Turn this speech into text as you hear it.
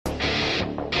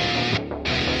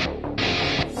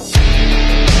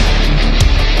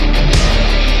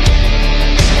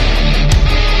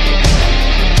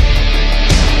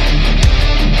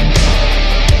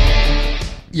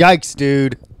Yikes,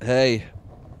 dude. Hey.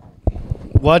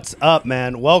 What's up,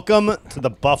 man? Welcome to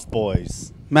the Buff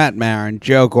Boys. Matt Maran,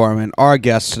 Joe Gorman, our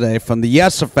guest today from the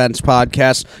Yes Offense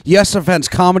podcast, Yes Offense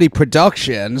Comedy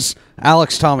Productions,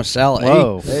 Alex Tomaselli.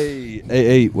 Whoa.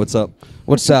 Hey, what's up?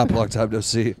 What's up? Long time no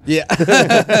see. Yeah.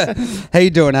 How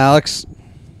you doing, Alex?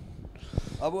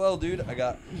 I'm well, dude. I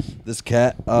got this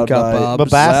cat on Got my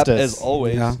Bubs. lap, Babastis. as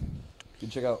always. Yeah. You can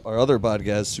check out our other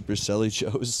podcast, Super Selly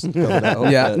shows. Coming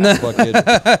out. Yeah.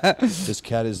 This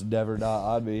cat is never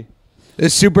not on me.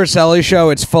 This Super Selly show,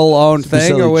 it's full own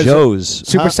thing, or was Joe's. it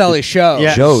Super Selly show?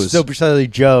 Yeah, Joe's. Super Silly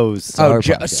Joe's. Oh, our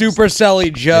podcast. Super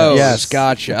Selly Joe's. Yes.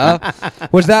 Gotcha.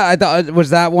 Was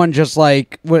that one just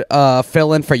like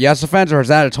fill in for Yes Offense, or is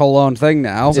that its whole own thing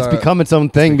now? It's become its own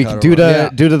thing It's a due to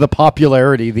cutter. due to the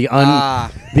popularity, the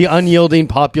unyielding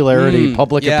popularity,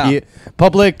 public yeah.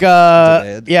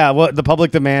 Demand. what the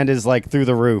public demand is like through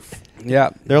the roof. Yeah.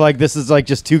 They're like, this is like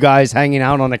just two guys hanging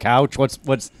out on a couch. What's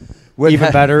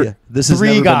even better? Yeah, this has three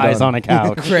never been guys done. on a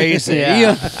couch. Crazy.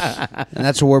 Yeah. And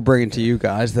that's what we're bringing to you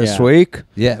guys this Yeah. week.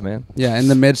 Yeah, man. Yeah, in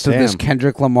the midst of this Damn.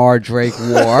 Kendrick Lamar Drake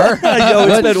war. Yo,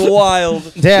 it's been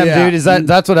wild. Damn, Yeah. dude,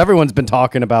 that's what everyone's been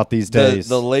talking about these days.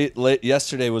 The late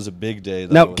yesterday was a big day.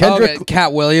 Though. No, Kendrick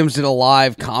Cat Williams did a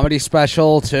live comedy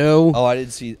special too. Oh, I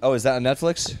didn't see. Oh, is that on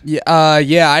Netflix? Yeah,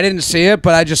 I didn't see it,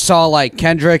 but I just saw like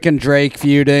Kendrick and Drake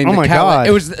feuding. Oh my God.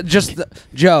 It was just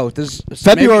Joe. This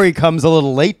February comes a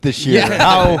little late this year.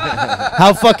 Yeah.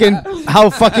 How fucking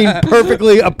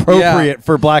perfectly appropriate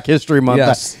for Black History Month.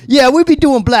 Yes. Yeah, we'll be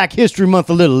doing Black History Month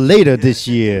a little later this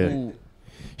year.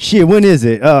 Shit, when is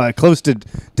it? Close to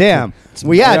damn.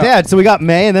 Well, yeah, Dad. So we got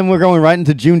May, and then we're going right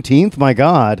into Juneteenth. My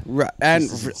God. And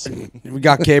we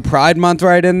got Gay Pride Month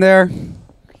right in there.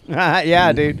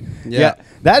 Yeah, dude. Yeah.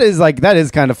 that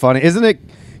is kind of funny, isn't it?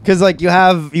 Because like you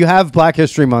have Black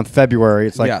History Month, February.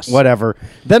 It's like Yes. whatever.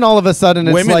 Then all of a sudden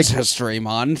it's Women's like History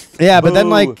Month. yeah, but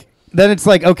Boo. then it's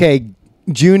like okay,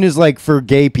 June is like for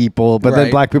gay people, but then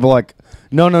Right. Black people are like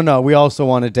no. We also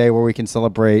want a day where we can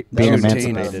celebrate being Juneteenth.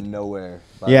 emancipated. Out of nowhere.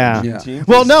 Yeah. Juneteenth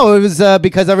Well, is- no, it was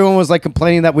because everyone was like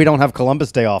complaining that we don't have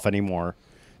Columbus Day off anymore.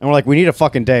 And we're like, we need a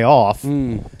fucking day off.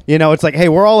 You know, it's like, hey,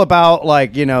 we're all about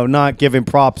like, not giving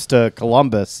props to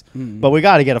Columbus, but we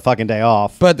got to get a fucking day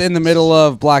off. But in the middle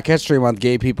of Black History Month,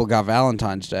 gay people got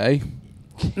Valentine's Day.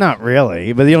 Not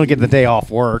really, but you don't get the day off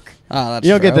work. Oh, that's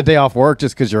You don't get true. the day off work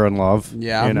just because you're in love.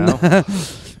 Yeah. You know?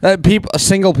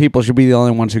 Single people should be the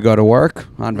only ones who go to work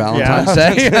on Valentine's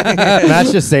Day.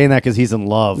 Matt's just saying that because he's in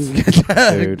love,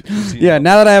 dude. Yeah,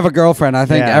 now that I have a girlfriend, I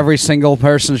think Yeah. every single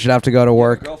person should have to go to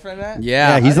work. Girlfriend, Matt?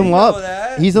 Yeah. Yeah, he's in didn't love. know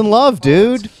that. He's in love,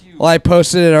 dude. Well, I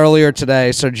posted it earlier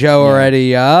today, so Joe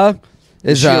already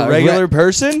Is she a regular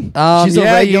person? She's a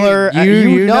yeah, regular.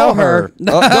 You know her.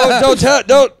 Don't tell.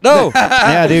 Don't. No.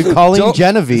 Yeah, dude. Colleen Don't-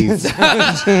 Genevieve.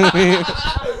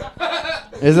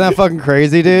 Isn't that fucking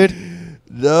crazy, dude?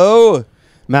 No.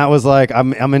 Matt was like,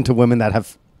 I'm into women that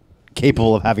have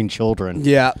capable of having children.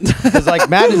 Yeah. Because like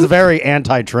Matt is very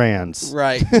anti-trans.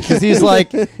 Right. Because he's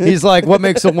like, what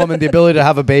makes a woman the ability to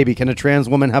have a baby? Can a trans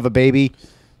woman have a baby?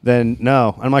 Then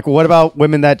no. I'm like, well, what about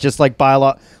women that just like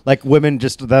like women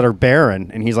just that are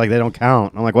barren? And he's like, they don't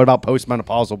count. I'm like, what about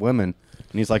postmenopausal women?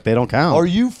 And he's like, they don't count. Are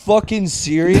you fucking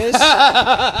serious? Is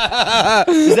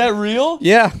that real?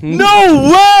 Yeah. No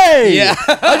way! Yeah.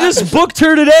 I just booked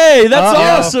her today. That's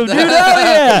awesome, dude. Hell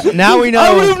yeah. Now we know.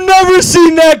 I would have never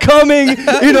seen that coming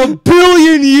in a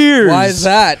billion years. Why is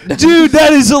that? Dude,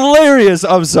 that is hilarious.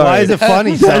 I'm sorry. Why is it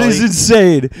funny, That Sally? is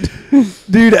insane.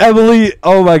 Dude, Emily,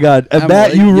 oh my God. And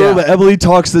Matt, Emily, you wrote yeah. that Emily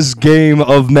talks this game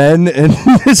of men, and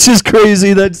it's just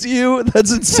crazy. That's you.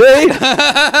 That's insane.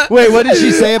 Wait, what did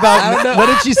she say about? What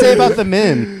did she say about the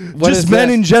men? What Just is men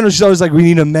that? in general. She's always like, we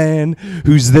need a man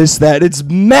who's this, that. It's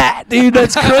Matt, dude.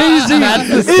 That's crazy. Matt's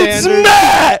the It's standard.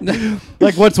 Matt.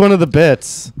 Like, what's one of the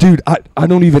bits? Dude, I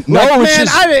don't even know. Like, It's man,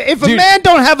 just- if a dude, man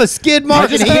don't have a skid mark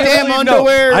and he damn no.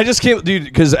 underwear, I just can't, dude,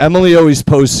 because Emily always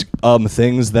posts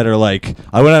things that are like,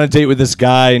 I went on a date with this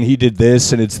guy and he did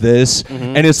this and it's this,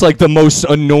 and it's like the most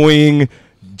annoying,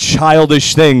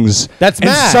 childish things. That's and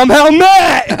Matt. somehow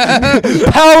Matt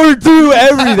powered through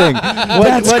everything.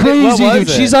 That's what crazy, was dude. it?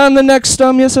 She's on the next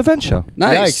Yes Event show.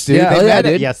 Nice. Yikes, dude. Yeah, They yeah, met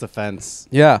at dude. Yes Offense.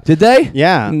 Yeah. Did they?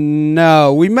 Yeah.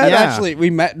 No, we met Yeah. actually. We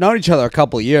known each other a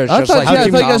couple of years. I just thought, like I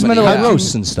doing thought you guys met comedy. at like Yeah.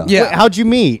 roasts and stuff. Yeah. Wait, how'd you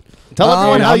meet? Tell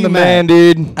everyone how I'm you the met. man,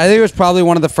 dude. I think it was probably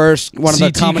one of the first of the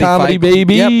CT comedy Comedy, fight.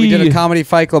 baby. Yep, we did a comedy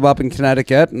fight club up in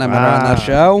Connecticut, and I met her on that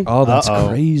show. Oh, that's Uh-oh.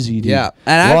 crazy, dude. Yeah,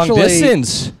 and Long actually,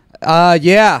 distance.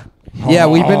 Yeah,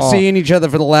 we've been Oh. seeing each other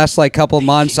for the last like couple of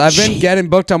months. I've been getting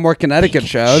booked on more Connecticut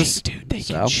shows. Dude, they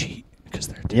So. can cheat because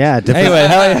they're Yeah, different. Anyway,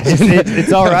 hell yeah.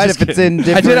 It's all right if it's in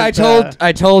different.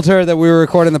 I told her that we were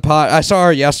recording the pod. I saw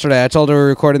her yesterday. I told her we were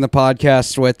recording the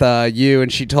podcast with you,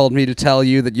 and she told me to tell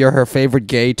you that you're her favorite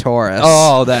gay Taurus.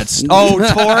 Oh,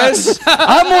 Taurus.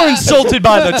 I'm more insulted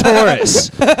by the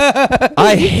Taurus.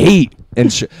 I hate. And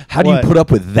how do you put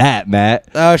up with that, Matt?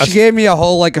 She gave me a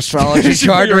whole like astrology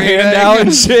chart your hand out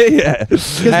and shit. Yeah.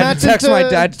 I had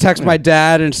to text my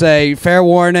dad and say, "Fair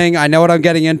warning, I know what I'm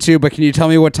getting into, but can you tell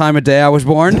me what time of day I was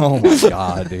born?" Oh my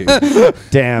god, dude!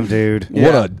 Damn, dude.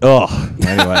 Yeah.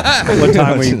 Anyway, what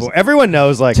time were you born? Everyone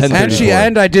knows, like,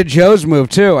 and I did Joe's move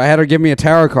too. I had her give me a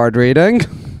tarot card reading.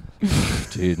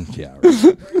 Dude, yeah.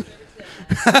 Right.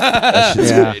 That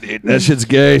shit's gay, dude. That shit's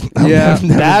gay. Yeah.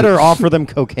 That or offer them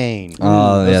cocaine.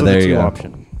 Oh, yeah, there you go.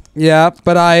 Options. Yeah,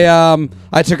 but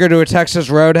I took her to a Texas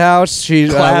Roadhouse. She's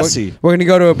classy. We're gonna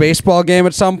go to a baseball game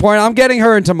at some point. I'm getting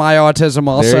her into my autism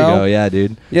also. There you go. Yeah,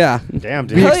 dude. Yeah. Damn,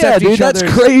 dude. Hell yeah, dude. That's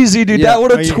crazy, dude. Yeah. That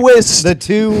would a twist. The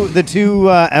two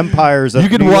empires of you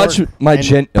can New watch York my and-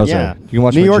 gen. Oh, yeah. sorry. You can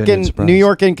watch New my York Genuine and Surprise. New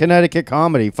York and Connecticut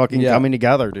comedy fucking Yeah. coming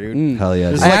together, dude. Hell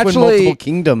yeah. This is dude. like when Actually, multiple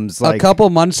kings. Like, a couple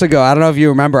months ago, I don't know if you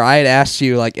remember, I had asked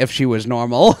you like if she was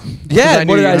normal. Yeah. I What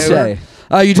knew did you I knew say? her.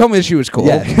 You told me that she was cool.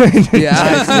 Yeah.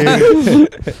 Yeah.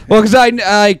 Well,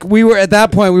 because we were at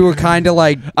that point, we were kind of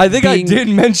like. I think I did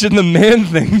mention the man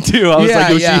thing too. I was Yeah,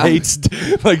 like, yeah. she hates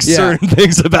like Yeah. certain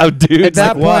things about dudes. At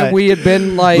that Like, point, what? we had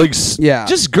been like, yeah,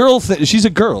 just girl thing. She's a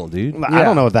girl, dude. I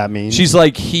don't know what that means. She's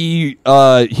like he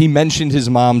mentioned his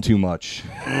mom too much,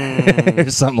 or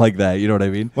something like that. You know what I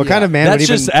mean? what kind of man? That's would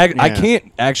just even, I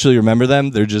can't actually remember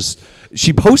them. They're just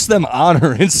she posts them on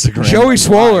her Instagram. Joey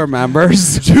Swole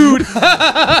remembers, dude.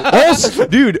 Also,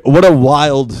 dude, what a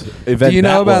wild event! Do you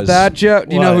know that about was. that, Joe?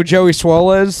 Do you know What? who Joey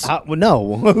Swole is? Well,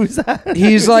 no. Who's that?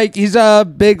 He's a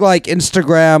big like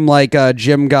Instagram like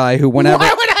gym guy who whenever.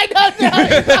 Why would I not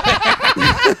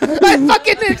know? My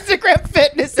fucking Instagram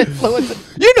fitness influencer.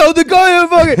 You know the guy who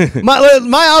fucking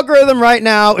my algorithm right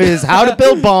now is how to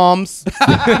build bombs,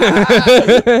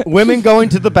 women going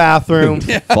to the bathroom,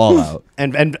 Fallout?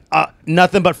 and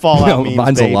nothing but Fallout No, memes.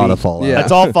 mine's baby. a lot of Fallout. Yeah.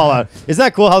 That's all Fallout. Isn't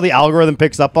that cool how the algorithm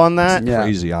picks up on that? Yeah.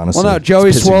 Crazy, honestly. Well, no, Joey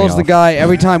It's pissing me Swole's the off. guy.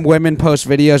 Every time women post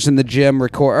videos in the gym,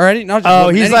 record or any, not just Oh,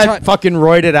 women, he's anytime- that fucking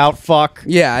roided out fuck.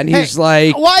 yeah, and he's Hey,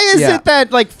 like, why is yeah, it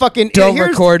that like fucking don't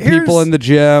record people in the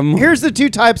gym? Here's the two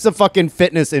types of fucking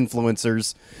fitness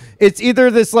influencers. It's either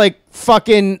this like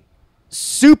fucking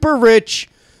super rich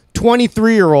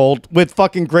 23-year-old with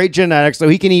fucking great genetics so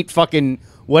he can eat fucking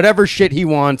whatever shit he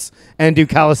wants and do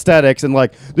calisthenics and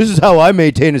like, this is how I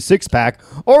maintain a six-pack.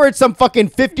 Or it's some fucking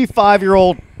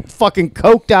 55-year-old fucking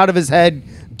coked out of his head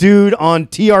dude on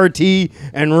TRT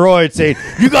and roids saying,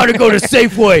 you got to go to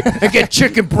Safeway and get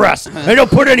chicken breast and don't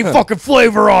put any fucking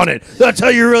flavor on it. That's how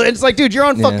you really... It's like, dude, you're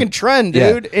on fucking trend,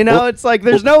 Yeah. dude. You know, it's like,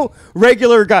 there's no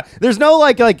regular guy. There's no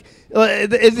like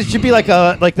it should be like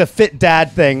the fit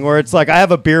dad thing where it's like, I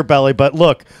have a beer belly, but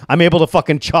look, I'm able to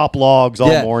fucking chop logs all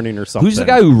Yeah. morning or something. Who's the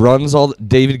guy who runs all?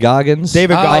 David Goggins.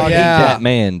 David Oh, Goggins. I hate yeah. that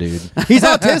man, dude. He's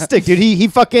autistic, dude. He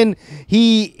fucking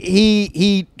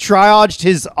he triaged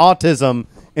his autism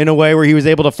in a way where he was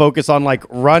able to focus on like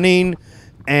running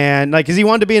and like because he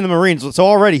wanted to be in the Marines. So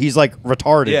already he's like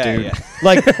retarded, Yeah, dude. yeah.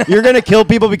 Like you're gonna kill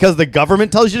people because the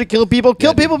government tells you to kill people.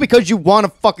 Kill people because you want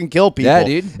to fucking kill people. Yeah,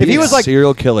 dude. If Be he a was like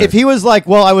serial killer. If he was like,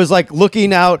 well, I was like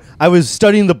looking out. I was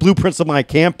studying the blueprints of my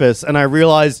campus, and I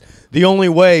realized the only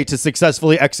way to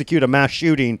successfully execute a mass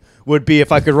shooting would be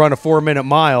if I could run a 4-minute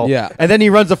mile. Yeah. And then he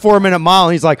runs a 4-minute mile,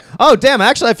 and he's like, oh, damn,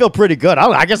 actually, I feel pretty good.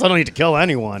 I guess I don't need to kill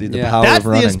anyone. Dude, the Yeah. power That's of the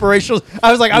running. inspirational. I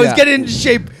was like, I was Yeah. getting into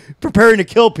shape preparing to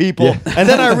kill people. And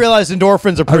then I realized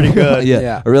endorphins are pretty good. Yeah.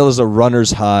 Yeah. I realized a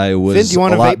runner's high was Finn, do you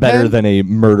want a a lot vape better pen? than a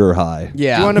murder high.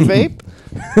 Yeah. Do you want a vape?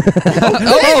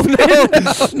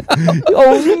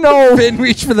 Oh no! Finn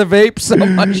reached for the vape so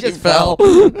much he fell.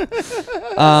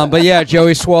 But yeah,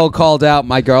 Joey Swole called out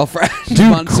my girlfriend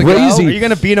months crazy. Are ago. you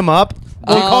going to beat him up?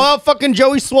 Well, call out fucking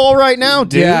Joey Swole right now,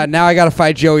 dude. Yeah, now I got to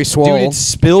fight Joey Swole. Dude, it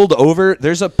spilled over.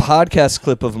 There's a podcast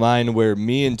clip of mine where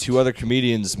me and two other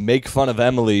comedians make fun of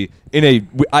Emily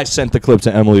I sent the clip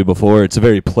to Emily before. It's a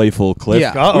very playful clip.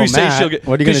 Yeah. Uh-oh, We say Matt. she'll get-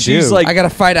 What are you gonna 'cause she's do? like, I got to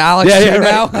fight Alex Yeah, yeah, here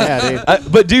right. now. Yeah,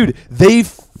 dude. but dude,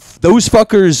 those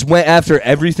fuckers went after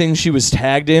everything she was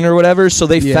tagged in or whatever, so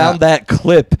they Yeah. found that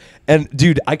clip And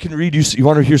dude, I can read you. You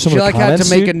want to hear some She of the like had comments?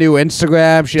 to make dude? a new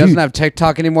Instagram. She doesn't have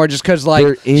TikTok anymore just because like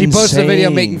They're she posted a video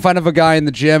insane. making fun of a guy in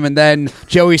the gym, and then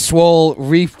Joey Swole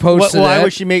reposted Why it.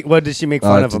 would she make? What did she make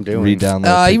fun of him doing? Read down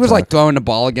the He was TikTok. like throwing the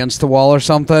ball against the wall or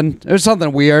something. It was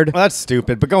something weird. Well, that's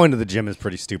stupid. But going to the gym is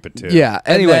pretty stupid too. Yeah.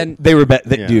 And Anyway, then, they were Yeah.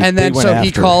 dude. and they then went so he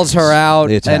after calls her out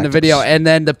They in attacked the video, us. and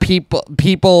then the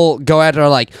people go at her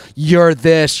like, "You're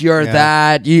this, you're Yeah.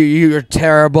 that, you're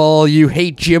terrible, you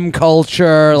hate gym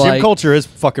culture." Gym Like, culture is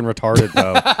fucking retarded,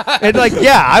 though. And like,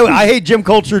 yeah, I hate gym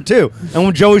culture too. And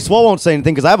when Joey Swole won't say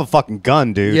anything because I have a fucking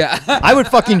gun, dude. Yeah. I would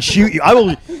fucking shoot you. I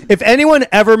will. If anyone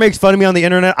ever makes fun of me on the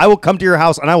internet, I will come to your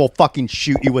house and I will fucking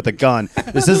shoot you with a gun.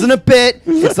 This isn't a bit.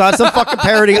 It's not some fucking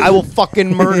parody. I will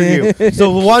fucking murder you.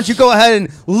 So why don't you go ahead and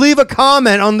leave a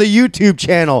comment on the YouTube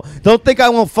channel? Don't think I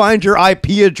won't find your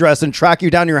IP address and track you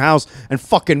down to your house and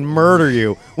fucking murder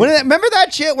you. Remember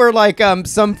that shit where like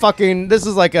some fucking this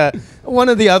is like one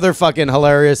of the other fucking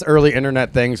hilarious early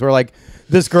internet things where like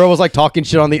this girl was like talking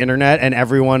shit on the internet and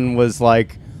everyone was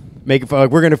like making fun,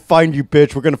 like, we're gonna find you,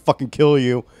 bitch, we're gonna fucking kill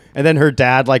you. And then her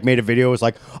dad like made a video, was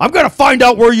like, I'm gonna find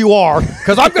out where you are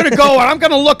because I'm gonna go and I'm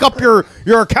gonna look up your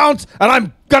accounts and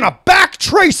I'm gonna back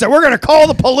trace it. We're gonna call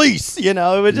the police. You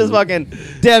know, it was just fucking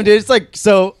damn, dude. It's like,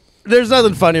 so there's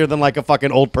nothing funnier than like a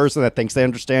fucking old person that thinks they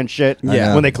understand shit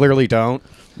Yeah. when they clearly don't.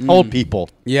 Old people.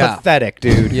 Yeah. Pathetic,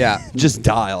 dude. yeah. Just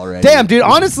die already. Damn, dude.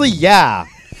 Honestly, yeah.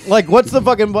 Like, what's the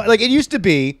fucking... Like, it used to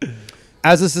be,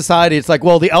 as a society, it's like,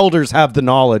 well, the elders have the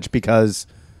knowledge because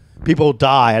people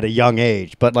die at a young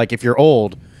age. But, like, if you're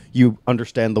old, you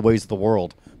understand the ways of the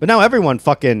world. But now everyone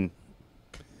fucking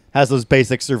has those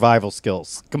basic survival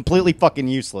skills. Completely fucking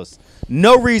useless.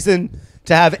 No reason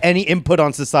to have any input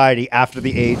on society after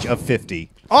the age of 50.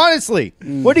 Honestly,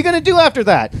 what are you going to do after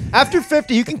that? After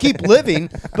 50, you can keep living,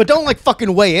 but don't, like,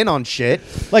 fucking weigh in on shit.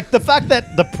 Like, the fact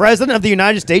that the president of the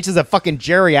United States is a fucking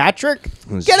geriatric?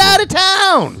 That's Get true. out of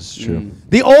town! It's true.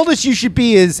 The oldest you should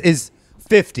be is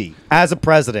 50 as a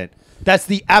president. That's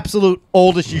the absolute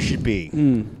oldest you should be.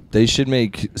 They should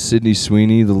make Sydney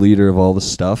Sweeney the leader of all the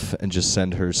stuff and just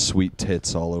send her sweet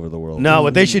tits all over the world. No,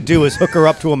 what they should do is hook her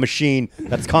up to a machine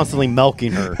that's constantly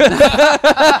milking her.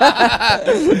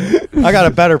 I got a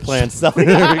better plan. So there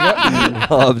we go.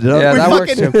 Yeah, We that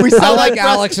works fucking- too. we I sound like like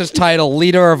Alex's title,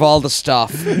 leader of all the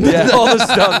stuff. Yeah, all the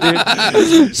stuff, dude.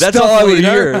 That's Stuff all I would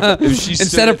leader. hear. If she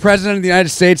Instead of president of the United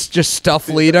States, just stuff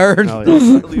leader.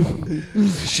 Oh,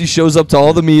 yeah. she shows up to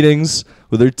all the meetings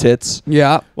with her tits.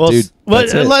 Yeah. Well, Dude,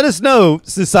 that's it. let us know,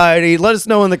 society. Let us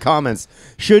know in the comments.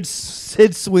 Should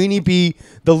Sid Sweeney be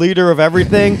the leader of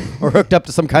everything or hooked up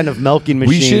to some kind of milking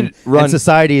machine? should run- and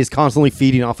society is constantly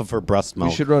feeding off of her breast milk.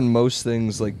 We should run most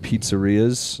things like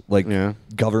pizzerias, like Yeah.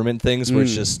 government things, where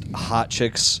it's just hot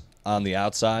chicks on the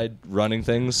outside running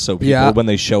things. So people, Yeah. when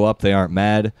they show up, they aren't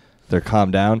mad. They're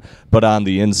calmed down. But on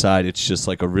the inside, it's just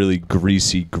like a really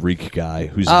greasy Greek guy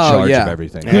who's in charge of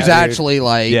everything. Who's Yeah, actually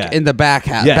like Yeah. in the back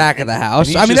Yeah. back of the house. And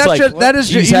he's I mean, just that's like, that is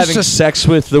he's you having just sex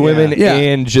with the women Yeah.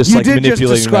 and just you like did manipulating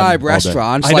just describe them all day.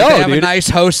 restaurants. I Like know, they have dude. a nice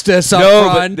hostess up No,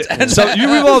 front. but so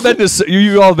you've all been to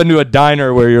you all been to a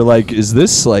diner where you're like, is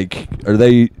this like, are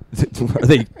they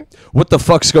what the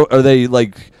fuck's go? Are they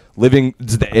like living?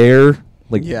 Is the air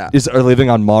like? Yeah. Are living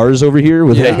on Mars over here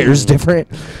where Yeah. the air's different?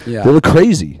 Yeah. They look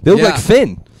crazy. They look Yeah. like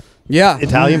Finn. Yeah.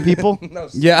 Italian people?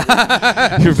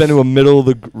 Yeah. You ever been to a middle of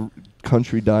the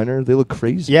country diner? They look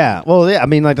crazy. Yeah. Well, yeah. I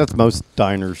mean, like that's most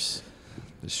diners.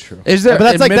 It's true. Is there? But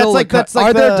that's in like- middle that's of the like- that's like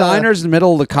are there the- diners in the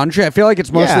middle of the country? I feel like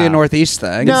it's mostly Yeah. a northeast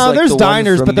thing. No, It's there's the one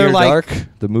diners, from but they're Near like- Dark,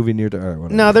 the movie Near Dark.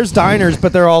 Whatever. No, there's diners,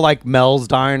 but they're all like Mel's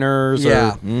diners,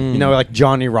 Yeah. or you know, like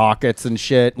Johnny Rockets and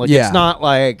shit. Like Yeah. it's not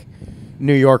like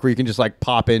New York where you can just like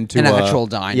pop into An a actual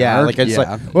diner. Yeah, like it's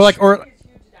Yeah. like or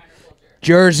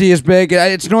Jersey is big.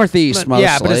 It's northeast mostly.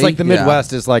 yeah, but it's like the Yeah.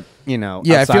 Midwest is like you know.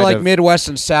 Yeah, I feel outside like of- Midwest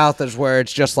and South is where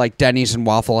it's just like Denny's and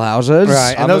Waffle Houses.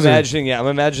 Right. And I'm those are- imagining. Yeah, I'm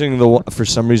imagining the one, for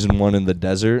some reason one in the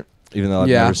desert. Even though I've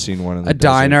Yeah. never seen one in the A desert.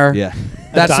 diner. Yeah.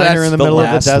 That's diner in the middle of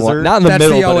the last desert. One. Not in the that's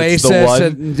middle, the but oasis. it's the one.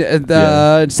 And,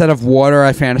 Yeah. Instead of water,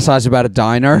 I fantasize about a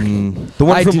diner. The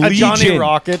one I from do- a Legion. Johnny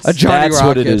Rockets. A Johnny That's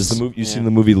what it Rockets. is. The movie, you Yeah. seen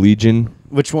the movie Legion?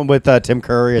 Which one with Tim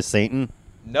Curry as Satan?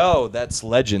 No, that's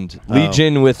Legend. Oh.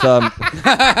 Legion with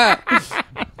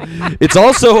It's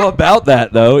also about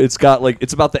that though. It's got like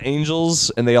it's about the angels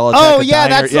and they all. Attack Oh a yeah,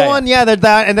 diner. that's the one. Yeah, they're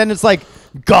that, and then it's like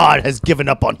God has given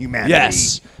up on humanity.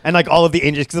 Yes. And like all of the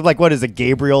angels, because like, what is it?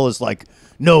 Gabriel is like,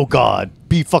 no, God,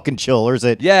 be fucking chill. Or is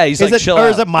it? Yeah, he's is like, it, chill Or out.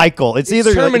 is it Michael? It's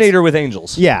either Terminator with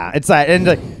angels. Yeah, it's that, and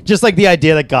like, just like the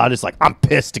idea that God is like, I'm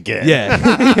pissed again.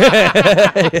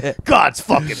 Yeah. God's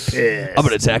fucking pissed. I'm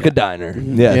gonna attack a diner.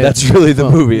 Yeah, that's really the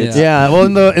movie. It's, Yeah, well,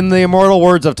 in the immortal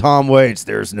words of Tom Waits,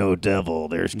 there's no devil,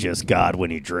 there's just God when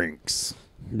he drinks.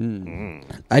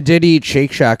 I did eat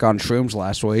Shake Shack on shrooms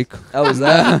last week. How was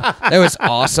that? It was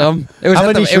awesome. It was How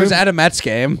at many it was shrooms? at a Mets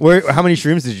game. How many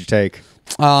shrooms did you take?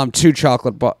 2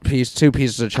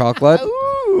 pieces of chocolate.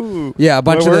 Ooh. Yeah, a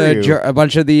bunch Where of were the you? a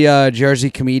bunch of the Jersey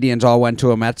comedians all went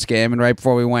to a Mets game, and right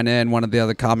before we went in, one of the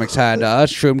other comics had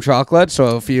shroom chocolate.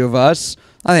 So a few of us,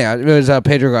 I think it was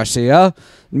Pedro Garcia,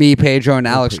 me, Pedro, and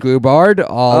Alex Grubard.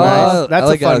 All That's I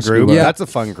like a fun Alex group. Grubart. Yeah, that's a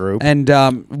fun group. and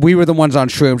we were the ones on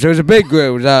shrooms. It was a big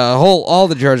group. It was all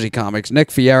the Jersey comics: Nick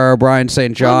Fierro, Brian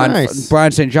St. John, nice.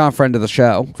 Brian St. John, friend of the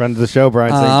show. Friend of the show,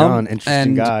 Brian St. John. Interesting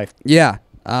and, guy. Yeah.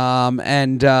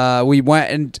 We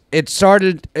went and the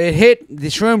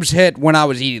shrooms hit when I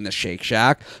was eating the Shake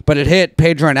Shack, but it hit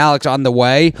Pedro and Alex on the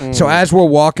way. So as we're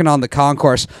walking on the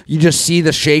concourse, you just see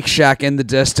the Shake Shack in the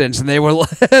distance, and they were like,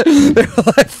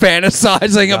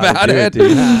 fantasizing about it.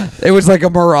 It was like a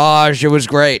mirage. It was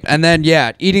great. And then,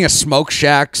 eating a Steak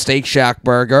Shack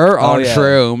burger on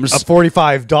shrooms. A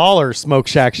 $45 Smoke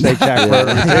Shack Steak Shack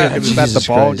burger. It was at the Jesus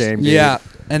ball Christ. game. Dude. Yeah.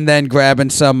 And then grabbing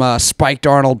some spiked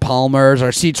Arnold Palmers.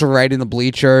 Our seats were right in the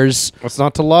bleachers. What's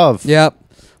not to love? Yep.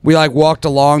 We walked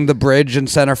along the bridge in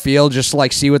center field just to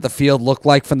see what the field looked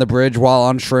like from the bridge while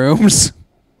on shrooms.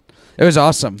 It was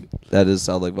awesome. That does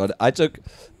sound like fun. I took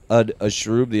a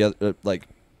shroom the other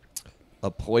a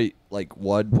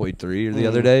 1.3 the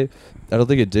other day. I don't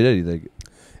think it did anything.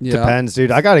 Yeah. Depends,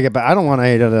 dude. I gotta get back. I don't want to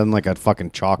eat it in like a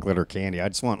fucking chocolate or candy. I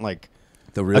just want like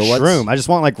The a real ones? shroom. I just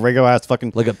want like regular ass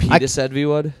fucking Like a penis envy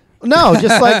one? No,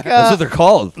 just like That's what they're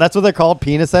called. That's what they're called.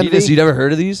 Penis envy. Penis, you never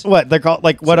heard of these? What they're called?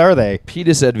 Like what are they?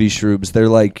 Penis envy shrooms.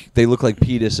 They look like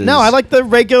penises. No, I like the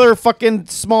regular fucking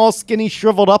small, skinny,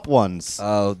 shriveled up ones.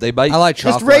 Oh, they might. I like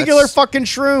Just chocolates. regular fucking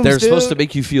shrooms. They're dude. supposed to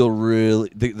make you feel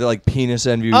really. They're like penis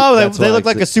envy. Oh, That's they what look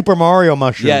like to- a Super Mario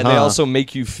mushroom. Yeah, and they huh? also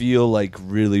make you feel like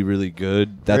really, really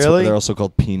good. That's Really? what they're also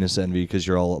called penis envy because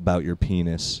you're all about your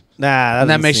penis. Nah, And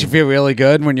that makes you feel really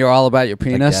good when you're all about your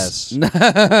penis. I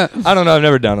guess. I don't know. I've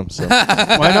never done them. So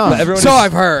Why not? everyone So who's-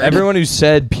 I've heard. Everyone who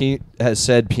has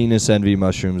said penis envy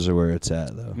mushrooms are where it's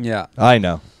at, though. Yeah. I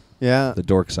know. Yeah. The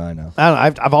dorks I know. I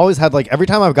don't know. I've always had like every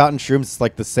time I've gotten shrooms, it's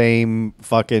like the same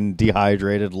fucking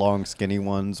dehydrated, long, skinny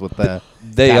ones with the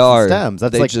They caps and are. stems.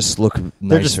 That's they like just look nicer.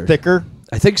 they're just thicker.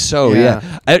 I think so. Yeah.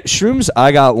 Yeah. Shrooms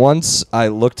I got once. I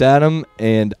looked at them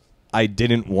and I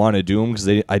didn't want to do them because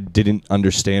I didn't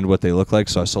understand what they look like.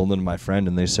 So I sold them to my friend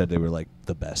and they said they were like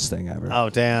the best thing ever. Oh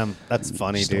damn, that's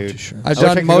funny, Just don't dude. do shrooms. I've I wish I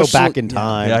done could go mostly back in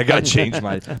time. Yeah, I got to change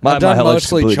my. I've my done life's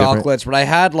mostly completely different. chocolates, but I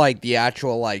had the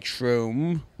actual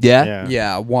shroom. Yeah.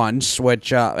 Yeah, once,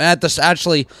 which at this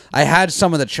actually, I had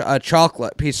some of the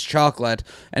piece of chocolate,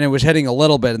 and it was hitting a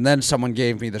little bit, and then someone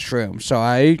gave me the shroom, so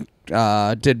I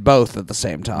did both at the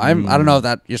same time. I don't know if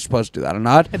that you're supposed to do that or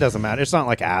not. It doesn't matter. It's not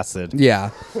like acid.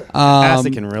 Yeah,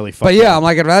 Acid can really fuck. But yeah, up. I'm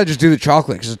I'd rather just do the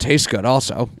chocolate because it tastes good.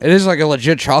 Also, it is like a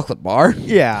legit chocolate bar.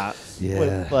 Yeah. Yeah.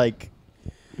 With,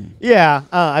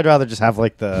 I'd rather just have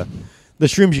like the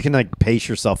shrooms. You can like pace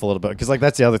yourself a little bit because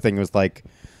that's the other thing was I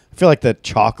feel like the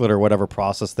chocolate or whatever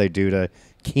process they do to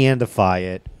candify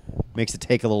it makes it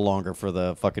take a little longer for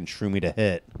the fucking shroomy to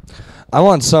hit. I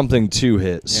want something to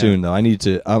hit soon though. I'm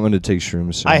going to take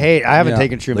shrooms soon. I haven't Yeah.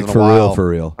 taken shrooms Like in a for while. real, for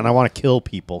real. And I want to kill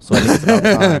people, so I think it's about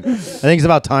time. I think it's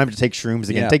about time to take shrooms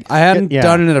again. Yeah. I hadn't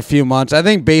done it in a few months. I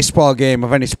think baseball game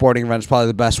of any sporting event is probably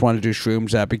the best one to do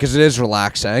shrooms at because it is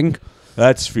relaxing.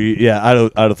 That's yeah. I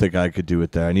don't think I could do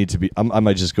it there. I need to be. I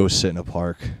might just go sit in a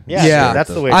park. Yeah, Yeah. dude, that's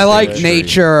the way. I to do like it.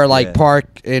 nature, Yeah.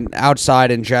 park in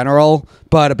outside in general.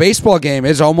 But a baseball game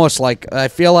is almost I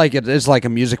feel like it is like a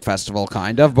music festival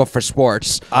kind of, but for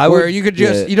sports. Where you could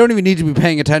just you don't even need to be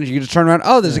paying attention. You can just turn around.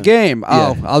 Oh, there's a game.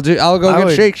 Oh, I'll go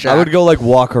get Shake Shack. I would go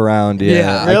walk around.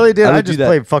 Yeah, Yeah. Really, dude? I I would do just that.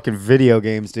 play fucking video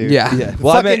games, dude. Yeah. Yeah.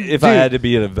 Well, I meant Fucking- if I dude. had to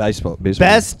be in a baseball.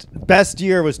 Best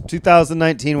year was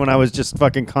 2019 when I was just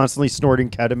fucking constantly snorting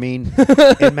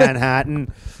ketamine in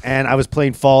Manhattan, and I was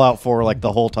playing Fallout 4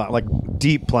 the whole time,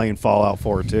 deep playing Fallout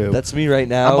 4 too. That's me right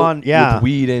now. I'm on- yeah. With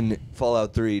weed and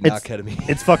Fallout 3, not ketamine.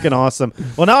 It's fucking awesome.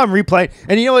 Well, now I'm replaying,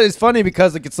 and you know what? It's funny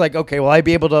because it's okay, will I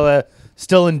be able to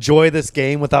still enjoy this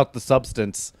game without the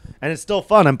substance? And it's still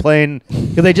fun. I'm playing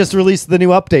because they just released the new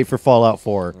update for Fallout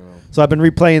 4, so I've been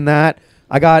replaying that.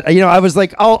 I got I was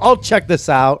like, I'll check this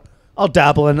out. I'll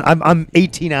dabble in. I'm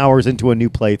 18 hours into a new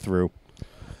playthrough.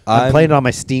 I'm playing it on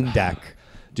my Steam Deck.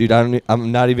 Dude, I'm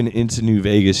not even into New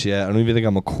Vegas yet. I don't even think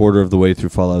I'm a quarter of the way through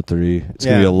Fallout 3. It's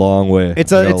gonna be a long way.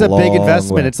 It's a big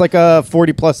investment. Way. It's like a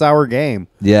 40+ hour game.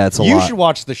 Yeah, it's a lot. You should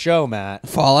watch the show, Matt.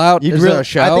 Fallout. Is there a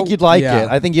show? I think you'd like it.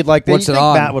 I think you'd like it. What's it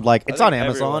on? Matt would like. It's on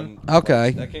Amazon.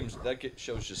 Okay. That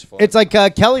show's just fun. It's like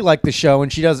Kelly liked the show,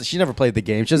 and she never played the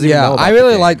game. She doesn't even know about I the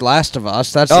really game. liked Last of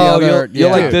Us. That's the other.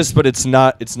 You'll like this, but it's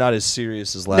not as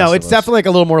serious as Last of Us. No, it's definitely like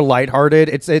a little more lighthearted.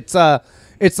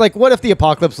 It's like, what if the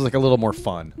apocalypse was like a little more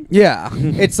fun? Yeah.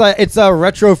 It's a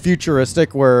retro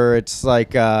futuristic where it's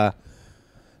like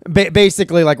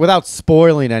basically, like, without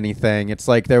spoiling anything, it's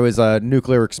like there was a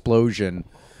nuclear explosion,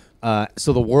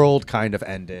 so the world kind of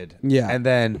ended. Yeah. And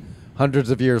then hundreds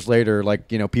of years later, like,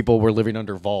 people were living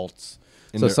under vaults.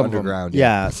 So some underground.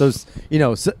 So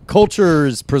culture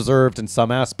is preserved in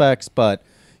some aspects, but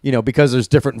because there's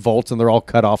different vaults and they're all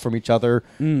cut off from each other,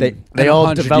 they all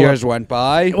 100 develop. years went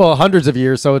by. Well, hundreds of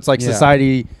years. So it's like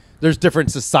society. There's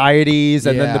different societies,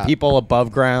 and then the Yeah. people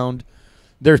above ground.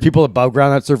 There's people above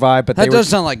ground that survive, but That they does were,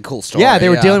 sound like a cool story. yeah, they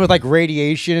were dealing with like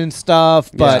radiation and stuff.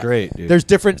 But great, dude. there's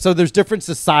different. So there's different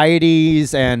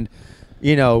societies, and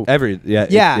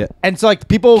yeah. and so like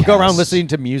people go around Casts. listening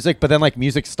to music, but then like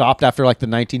music stopped after like the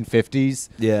 1950s.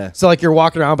 Yeah. So like you're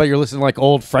walking around, but you're listening to like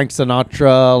old Frank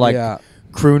Sinatra, like Yeah.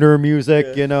 crooner music,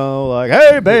 like,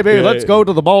 hey baby, let's go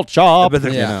to the malt shop. But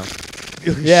they're-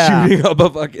 Yeah. shooting up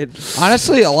a fucking.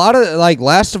 Honestly, a lot of like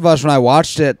Last of Us, when I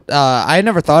watched it, I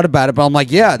never thought about it, but I'm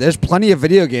like, yeah, there's plenty of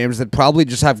video games that probably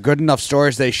just have good enough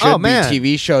stories. They should be man.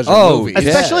 TV shows or Oh, movies.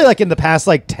 Especially like in the past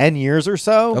like 10 years or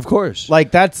so. Of course. Like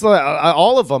that's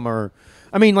all of them are.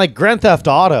 I mean, like Grand Theft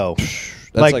Auto.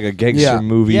 That's like a gangster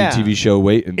movie, Yeah. TV show.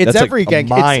 Waiting. It's That's every like a gang.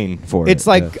 mine for it's it.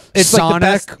 like Yeah. it's Sonic?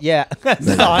 like the best. Yeah,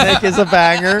 Sonic is a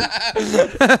banger.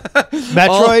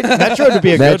 Metroid would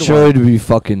be a good one. Metroid would be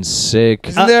fucking sick.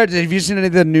 Isn't there? Have you seen any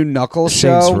of the new Knuckles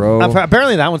Saints show? Row.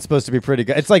 Apparently that one's supposed to be pretty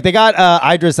good. It's like they got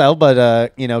Idris Elba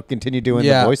to continue doing the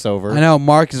voiceover. I know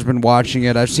Mark has been watching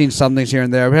it. I've seen some things here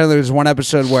and there. Apparently, there's one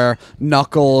episode where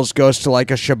Knuckles goes to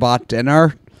like a Shabbat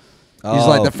dinner. He's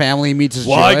like the family meets his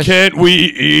Why Jewish. can't we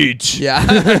eat?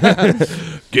 Yeah.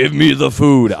 Give me the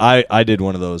food. I did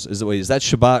one of those. Is that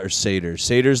Shabbat or Seder?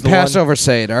 Seder's the Passover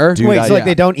Seder. Dude, Wait, I- so like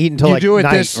they don't eat until you like do it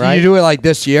night, this. right? You do it like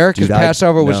this year because Dude,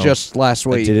 Passover was no. just last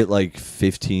one? I week. did it like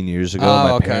 15 years ago. Oh,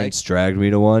 My okay. parents dragged me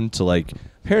to one to like.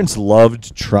 Parents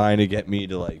loved trying to get me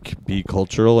to like be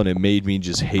cultural, and it made me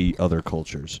just hate other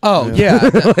cultures. Oh yeah.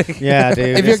 Yeah,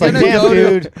 dude. If you're It's like, gonna damn, go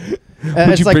to- dude. Would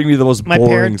It's you like bring me the most my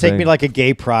boring parents take me thing? to like a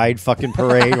gay pride fucking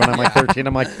parade when I'm like 13.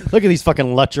 I'm like, look at these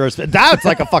fucking lecherous. That's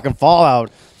like a fucking Fallout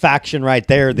faction right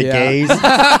there. The Yeah. gays. They're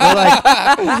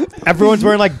like, everyone's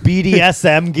wearing like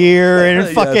BDSM gear and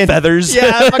Yeah, fucking feathers.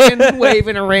 Yeah, fucking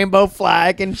waving a rainbow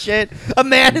flag and shit. A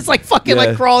man is like fucking like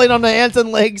Yeah. crawling on the hands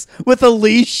and legs with a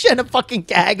leash and a fucking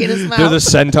gag in his mouth. They're the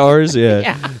centaurs. Yeah.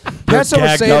 Yeah. They're Passover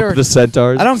gagged Seder. up the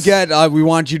centaurs. I don't get. We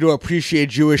want you to appreciate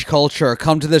Jewish culture.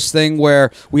 Come to this thing where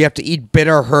we have to eat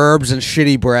bitter herbs and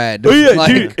shitty bread. Oh, yeah,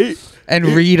 Like, dude. and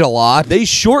read a lot. They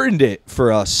shortened it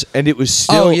for us, and it was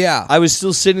still. Oh, yeah. I was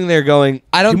still sitting there going,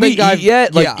 I don't "Can think we I've- eat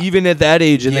yet?" Like yeah. even at that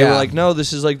age, and they were Yeah. like, "No,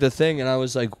 this is like the thing," and I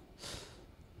was like,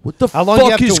 "What the How long do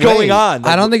you fuck have is to going wait? on?"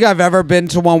 I don't think I've ever been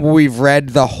to one where we've read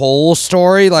the whole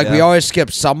story. Like we Yeah. always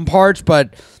skip some parts,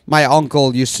 but my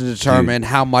uncle used to determine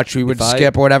how much we would if I-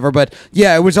 skip or whatever. But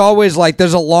yeah, it was always like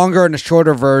there's a longer and a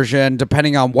shorter version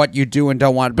depending on what you do and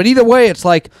don't want. But either way, it's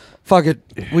like fuck it.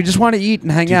 We just want to eat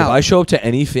and hang Dude, if out. I show up to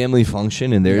any family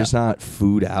function and there's not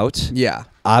food out, yeah.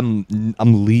 I'm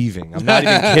leaving. I'm not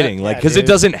even kidding. Like, because it dude.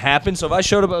 doesn't happen. So if I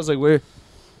showed up, I was like,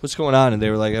 what's going on? And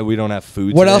they were like, we don't have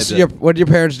food. What today." else? What do your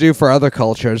parents do for other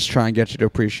cultures? Try and get you to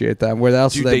appreciate them. Where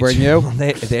else Dude, do they bring you?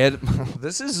 They had,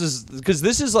 this is because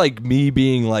this is like me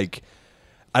being like,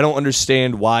 I don't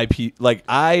understand why like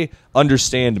I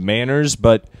understand manners,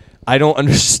 but I don't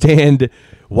understand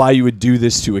why you would do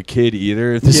this to a kid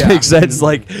either. If this Yeah. makes sense.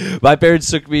 Like my parents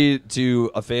took me to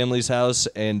a family's house,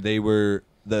 and they were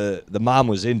the mom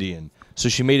was Indian, so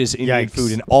she made us Indian Yikes.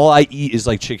 food, and all I eat is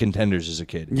like chicken tenders as a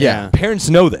kid. Yeah. Parents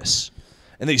know this.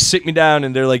 And they sit me down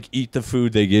and they're like, eat the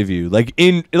food they give you. Like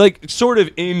sort of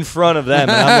in front of them.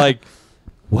 And I'm like,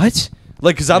 what?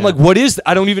 Like, because I'm like, what is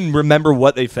I don't even remember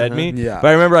what they fed me. Yeah. But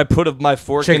I remember I put my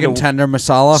fork Chicken into tender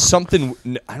masala. something.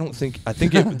 I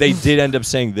think they did end up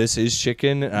saying this is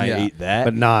chicken, and Yeah. I ate that.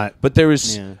 But not. But there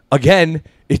was, again,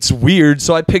 it's weird.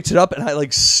 So I picked it up and I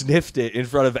like sniffed it in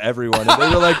front of everyone. And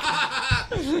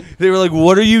they were like,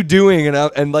 what are you doing?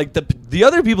 And like the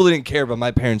other people didn't care, but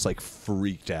my parents like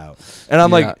freaked out. And I'm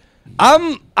Yeah. like,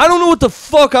 I don't know what the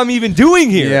fuck I'm even doing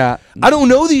here. Yeah. I don't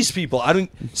know these people. I don't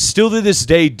still to this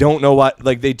day don't know what,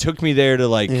 like, they took me there to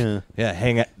like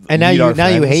hang out. And now meet our you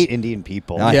friends. hate Indian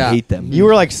people. Now I Yeah. hate them. You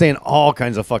were like saying all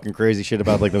kinds of fucking crazy shit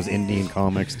about like those Indian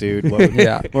comics, dude. What,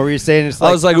 Yeah. What were you saying? It's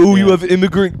I was like, "Ooh, you have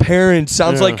immigrant parents.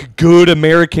 Sounds Yeah. like good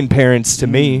American parents to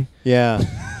me." yeah.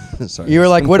 Sorry. You were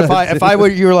like, what if I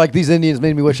would? You were like, these Indians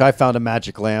made me wish I found a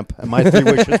magic lamp, and my 3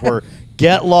 wishes were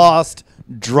get lost,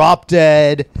 drop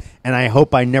dead, and I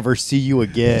hope I never see you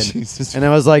again. Jesus. And I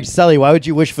was like, Sally, why would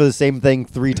you wish for the same thing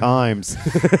 3 times?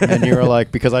 And you were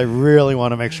like, because I really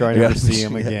want to make sure I never see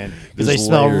him again because they There's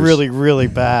smell layers. really, really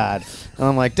bad. And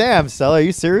I'm like, damn, Sally, are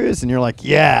you serious? And you're like,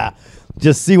 yeah.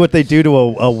 Just see what they do to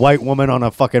a white woman on a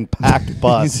fucking packed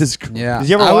bus. Jesus Christ. Yeah, Did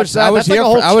you ever I watch was, that? I was That's like here. a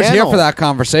whole I was here channel. for that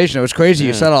conversation. It was crazy.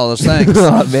 You said all those things.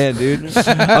 Oh man, dude!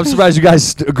 I'm surprised you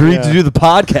guys agreed Yeah. to do the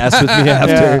podcast with me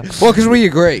after. Yeah. Well, because we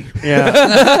agree. Yeah.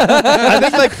 I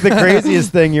think like the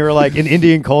craziest thing, you were like in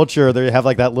Indian culture, they have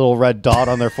like that little red dot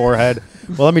on their forehead.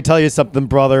 Well, let me tell you something,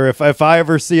 brother. If I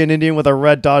ever see an Indian with a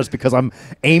red dot, it's because I'm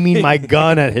aiming my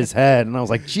gun at his head. And I was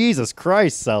like, Jesus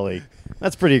Christ, Sully.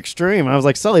 That's pretty extreme. And I was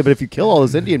like, Sully, but if you kill all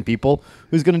those Indian people,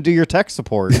 who's going to do your tech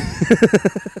support?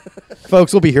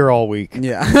 Folks, we'll be here all week.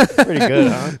 Yeah. Pretty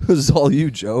good, huh? This is all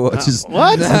you, Joe. It's just,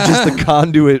 what? I'm just the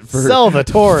conduit for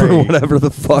Salvatore. for whatever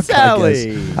the fuck.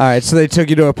 Sally. I guess. All right, so they took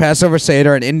you to a Passover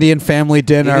Seder, an Indian family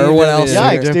dinner, or what else?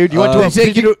 Yikes, dude. You went to They a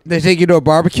take you to they take you to a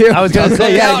barbecue. I was gonna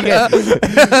say, yeah.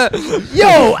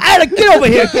 Yo, Adam, get over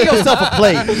here. Get yourself a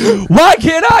plate. Why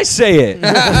can't I say it?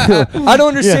 I don't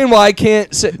understand why I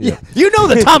can't say. Yeah. You know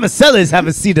the Tomasellis have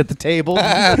a seat at the table.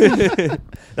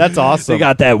 That's awesome. They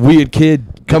got that weird kid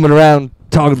coming around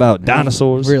talking about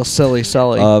dinosaurs. Real silly,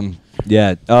 Sully.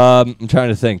 Yeah. I'm trying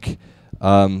to think.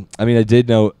 I mean, I did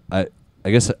know. I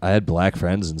guess I had black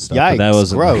friends and stuff. Yikes, but that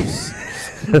was gross.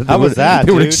 How was that,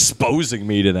 They were dude? exposing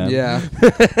me to them. yeah.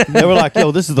 They were like,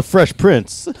 yo, this is the Fresh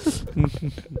Prince. Yo,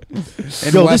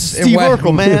 this is Steve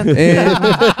Urkel, man.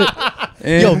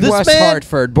 In Yo, this West man-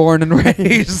 Hartford, born and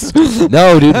raised.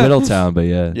 No, dude, Middletown, but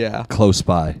yeah. Yeah. Close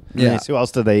by. Yeah. Nice. Who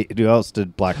else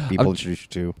did black people introduce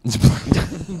you to?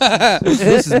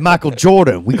 This is Michael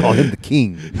Jordan. We call him the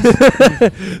king.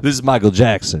 This is Michael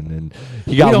Jackson, and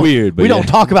he got weird. But we yeah. don't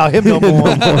talk about him no more.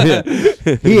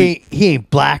 He ain't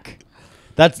black.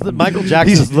 That's the Michael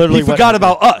Jackson is literally He forgot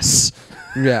about us.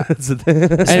 Yeah.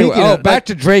 Speaking Anyway, of- back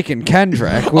to Drake and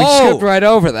Kendrick. We Oh. skipped right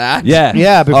over that. Yeah.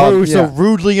 Yeah, before we were so yeah.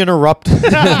 rudely interrupted.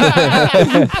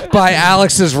 By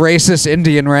Alex's racist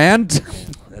Indian rant.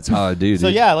 That's how I do. So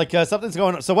dude. yeah, like something's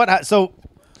going on. So what? So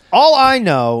all I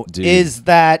know Dude, is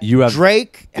that you have-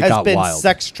 Drake it has got been wild.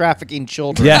 sex trafficking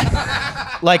children.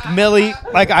 Yeah. Like Millie.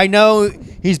 Like I know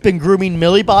he's been grooming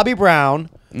Millie Bobby Brown,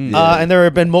 and there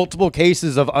have been multiple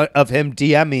cases of him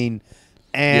DMing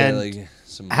and like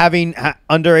some having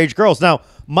underage girls. Now,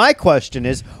 my question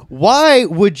is, why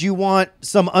would you want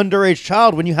some underage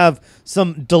child when you have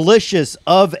some delicious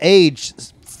of age,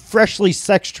 freshly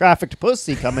sex trafficked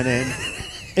pussy coming in?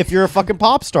 If you're a fucking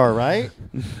pop star, right?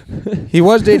 He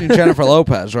was dating Jennifer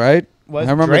Lopez, right? Was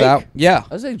I remember Drake? that. Yeah.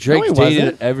 I was like Drake he dated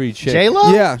wasn't. every chick.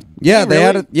 J-Lo? Yeah. Yeah, Hey, they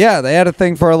had really? they had a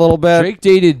thing for a little bit. Drake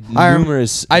dated I rem-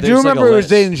 numerous. I do there's like remember a he was list.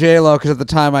 dating J-Lo because at the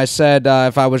time I said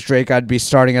if I was Drake, I'd be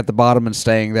starting at the bottom and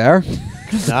staying there.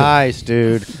 Nice,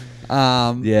 dude.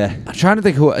 Yeah. I'm trying to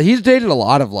think who he's dated a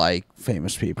lot of like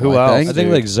famous people. Who I else? think. I think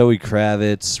Dude. like Zoe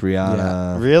Kravitz,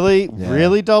 Rihanna, Really? Yeah.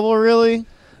 Really, double really?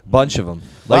 bunch of them.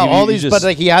 Wow, if all you these, just- but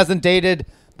like he hasn't dated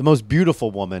the most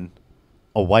beautiful woman,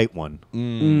 a white one.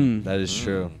 that is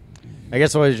true. I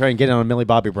guess I was trying to get in on Millie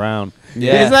Bobby Brown.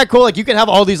 Yeah. Isn't that cool? Like you can have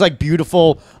all these like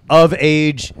beautiful of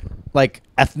age, like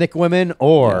ethnic women,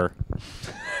 or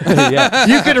Yeah.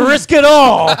 you could risk it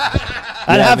all and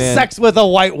Yeah, have man. sex with a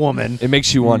white woman, It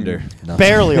makes you wonder. No.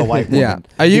 barely a white woman. Yeah.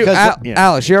 Are you Because- yeah.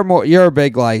 Alice? You're a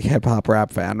big like hip hop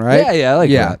rap fan, right? Yeah, yeah, I like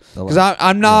yeah. rap a lot. Because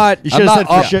I'm not. You I'm should have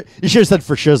not said you should have said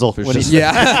for shizzle. when he shizzle. said-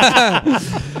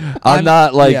 Yeah. I'm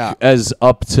not like yeah. as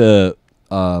up to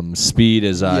speed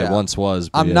as I Yeah. once was.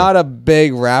 But I'm yeah. not a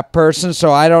big rap person,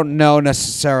 so I don't know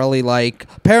necessarily like.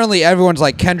 Apparently, everyone's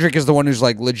like Kendrick is the one who's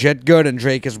like legit good, and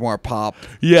Drake is more pop.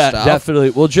 Yeah, stuff.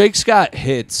 definitely. Well, Drake's got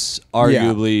hits,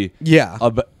 arguably. Yeah.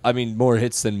 I mean, more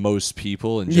hits than most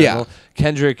people in Yeah. general.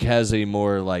 Kendrick has a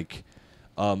more like,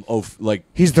 like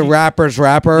He's the rapper's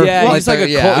rapper. yeah, he's like a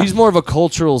yeah. he's more of a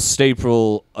cultural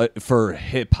staple for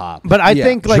hip hop. But I Yeah.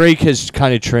 think like Drake has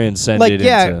kind of transcended like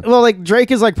yeah, into. well, like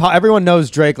Drake is like everyone knows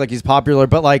Drake, like he's popular.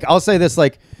 But like I'll say this,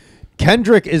 like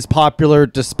Kendrick is popular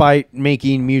despite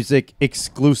making music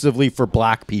exclusively for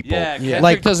black people. Yeah, Kendrick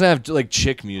like doesn't have like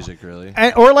chick music really.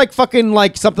 or like fucking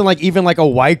like something like even like a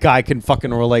white guy can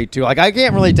fucking relate to. Like I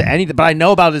can't relate to anything, but I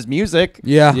know about his music.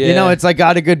 Yeah. You know, it's like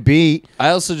got a good beat. I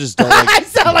also just don't like. I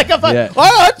sound like a fucking. Yeah.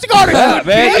 Oh, it's got a good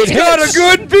man, beat. it's got a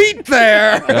good beat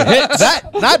there.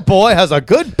 that boy has a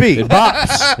good beat. It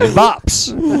bops. It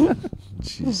bops.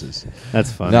 Jesus.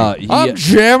 That's funny. No, I'm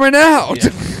jamming out.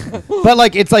 But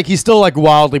like it's like he's still like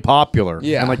wildly popular.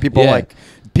 Yeah. And like people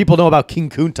people know about King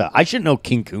Kunta. I should know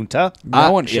King Kunta.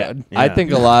 No one should. I Yeah.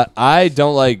 think a lot. I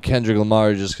don't like Kendrick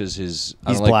Lamar just because he's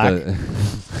black.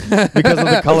 Because of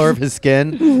the color of his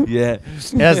skin. Yeah,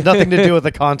 It has nothing to do with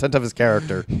the content of his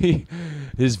character.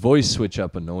 his voice switch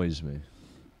up annoys me.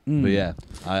 But yeah,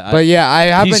 But yeah, I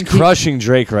have he's been crushing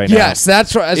Drake right now. Yes,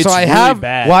 that's right. It's So I really have.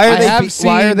 bad. Why are I they have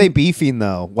why are seen- they beefing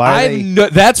though? Why are they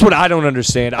That's what I don't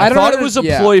understand. I I don't thought it under- was a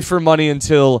yeah. ploy for money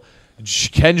until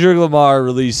Kendrick Lamar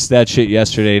released that shit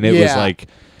yesterday, and it was Yeah. like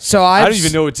So I I've don't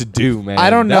even know what to do, man.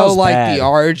 I don't That know was like bad. the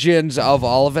origins of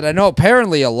all of it. I know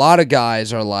apparently a lot of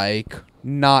guys are like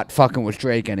not fucking with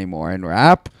Drake anymore in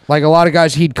rap. Like a lot of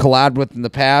guys he'd collabed with in the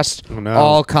past, Oh, no.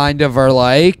 all kind of are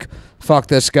like, fuck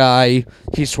this guy.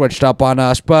 He switched up on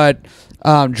us. But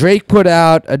Drake put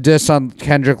out a diss on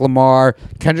Kendrick Lamar.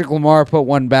 Kendrick Lamar put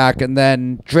one back, and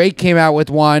then Drake came out with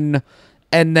one.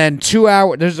 And then 2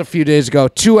 hours, this is a few days ago,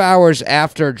 2 hours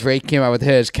after Drake came out with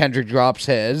his, Kendrick drops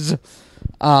his.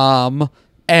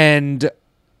 And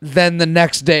then the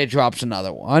next day drops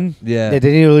another one. Yeah.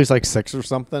 didn't he release like 6 or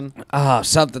something?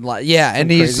 Something like, yeah. And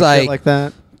Crazy he's shit like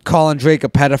that. calling Drake a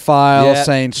pedophile, Yeah,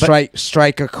 saying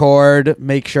strike a chord,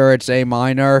 make sure it's A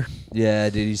minor. Yeah,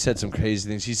 dude, he said some crazy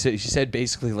things. She said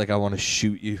basically like I want to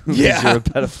shoot you. 'cause Yeah. you're a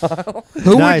pedophile.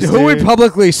 Who would dude.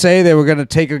 publicly say they were going to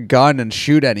take a gun and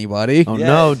shoot anybody? Oh Yeah.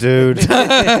 no, dude.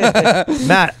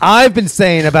 Matt, I've been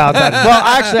saying about that. Well,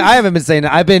 actually, I haven't been saying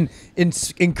it. I've been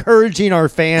encouraging our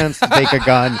fans to take a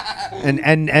gun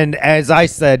and as I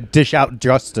said, dish out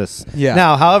justice. Yeah.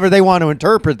 Now, however they want to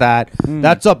interpret that,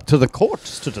 that's up to the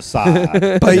courts to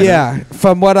decide. But yeah,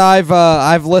 from what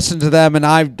I've listened to them, and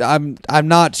I'm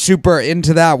not super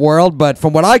into that world, but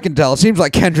from what I can tell, it seems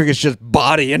like Kendrick is just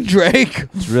bodying Drake.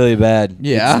 It's really bad.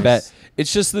 Yeah. It's bad.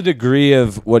 It's just the degree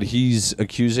of what he's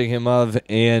accusing him of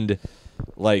and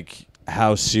like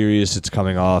how serious it's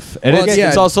coming off. And Well,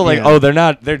 it's also like,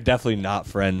 yeah. they're definitely not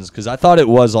friends because I thought it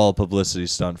was all a publicity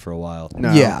stunt for a while.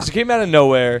 No. Yeah. 'Cause it came out of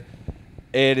nowhere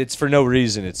and it's for no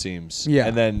reason, it seems. Yeah.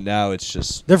 And then now it's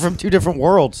just, They're from 2 different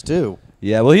worlds too.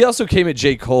 yeah. Well, he also came at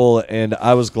J. Cole and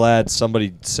I was glad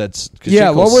somebody said, 'cause Yeah, J.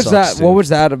 Cole what was sucks, that? dude. What was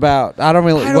that about? I don't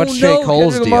really. I What's don't know. J.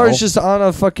 Cole's Kendrick deal? Lamar's just on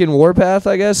a fucking warpath,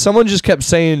 I guess. Someone just kept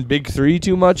saying Big Three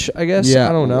too much, I guess. Yeah,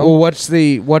 I don't know. Well, what's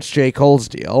J. Cole's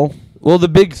deal? Well, the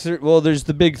big three. Well, there's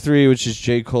the big three, which is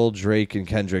J. Cole, Drake, and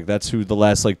Kendrick. That's who the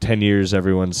last like 10 years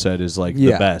everyone said is like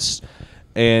Yeah. the best.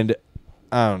 And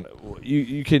I don't know.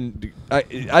 You can.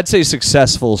 I'd say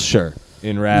successful, sure,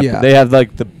 in rap. Yeah. They have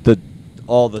like the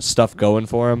all the stuff going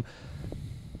for them.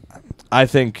 I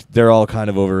think they're all kind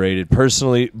of overrated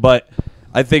personally, but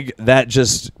I think that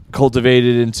just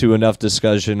cultivated into enough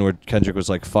discussion where Kendrick was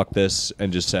like, "Fuck this,"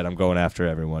 and just said, "I'm going after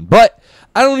everyone." But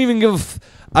I don't even give.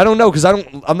 I don't know because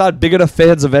I'm not big enough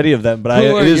fans of any of them. But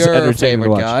Who are it is your entertaining to favorite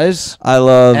watch. guys? I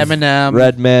love Eminem.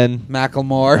 Redman.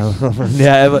 Macklemore.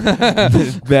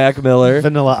 Yeah, Mac Miller,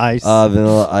 Vanilla Ice.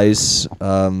 Vanilla Ice,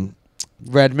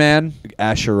 Redman.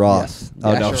 Asher Roth. Yes.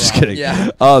 Oh no, Asher I'm just Roth, kidding. yeah.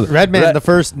 Redman, the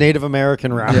first Native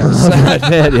American rapper.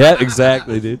 Redman, yeah,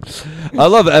 exactly, dude. I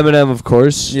love Eminem, of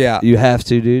course. Yeah. You have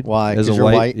to, dude. Why? As 'Cause a you're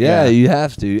white? white? Yeah, Yeah. you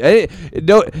have to.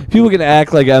 No, people can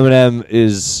act like Eminem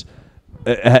is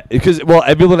because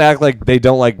people can act like they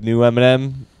don't like new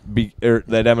Eminem. Or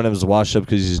that Eminem's washed up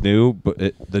because he's new, but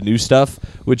the new stuff,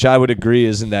 which I would agree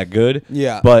isn't that good.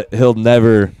 Yeah. But he'll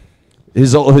never.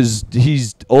 He's old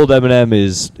Eminem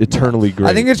is eternally great.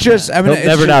 I think it's just He'll Eminem.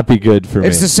 never not be good for me.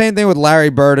 It's the same thing with Larry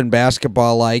Bird in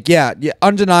basketball. Like, yeah,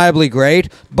 undeniably great,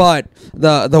 but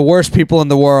the worst people in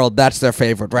the world, that's their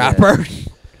favorite rapper.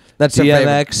 That's their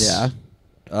DMX. favorite.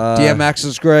 Yeah. DMX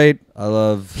is great. I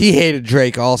love. He hated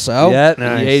Drake also. Yeah,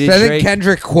 Nice. he hated So I think Drake.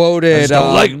 Kendrick quoted. I just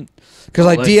don't like him. Because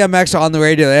like Like- DMX on the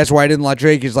radio, that's why I didn't like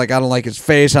Drake. He's like, I don't like his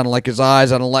face, I don't like his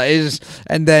eyes, I don't like his.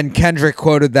 And then Kendrick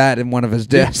quoted that in one of his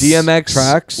diss DMX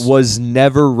tracks. was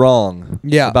never wrong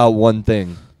Yeah. about one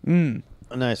thing.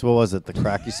 Nice. What was it? The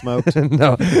crack you smoked?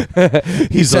 No,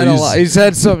 He said a lot. He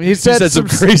said some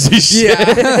crazy shit.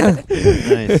 Yeah.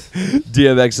 Nice.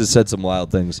 DMX has said some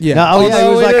wild things. Yeah. No, oh, yeah, he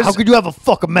Although was it like, is- "How could you have a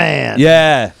fuck a man?"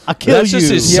 Yeah, I'll kill that's just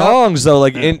you. his Yeah. songs though.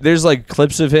 Like there's like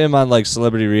clips of him on like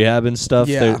Celebrity Rehab and stuff.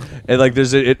 Yeah. And like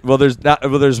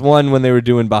there's one when they were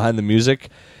doing Behind the Music,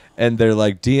 and they're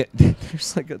like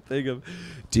there's like a thing of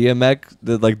DMX,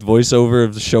 the like voiceover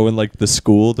of showing like the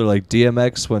school. They're like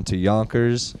DMX went to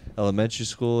Yonkers Elementary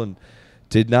School and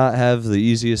did not have the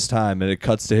easiest time, and it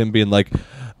cuts to him being like,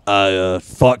 I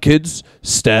fought kids,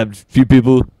 stabbed a few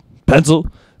people, pencil,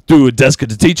 threw a desk at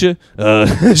the teacher.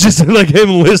 It's just like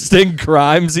him listing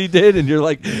crimes he did, and you're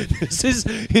like, this is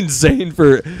insane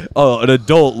for an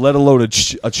adult, let alone a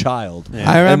child. I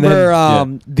And then-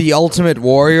 remember the Ultimate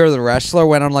Warrior, the wrestler,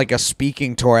 went on like a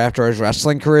speaking tour after his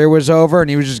wrestling career was over, and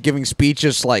he was just giving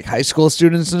speeches to like high school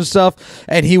students and stuff.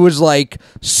 And he was like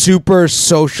super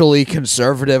socially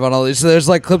conservative on all these. So there's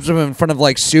like clips of him in front of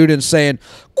like students saying,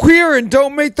 "Queer and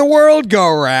don't make the world go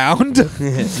round."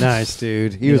 Nice,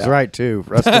 dude. He was Yeah. right too.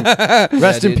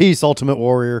 Rest in peace, Ultimate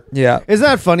Warrior. Yeah. Isn't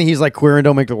that funny? He's like queer and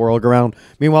don't make the world go round.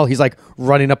 Meanwhile, he's like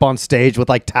running up on stage with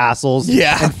like tassels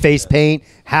Yeah. and face paint,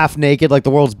 half naked, like the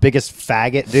world's biggest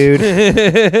faggot,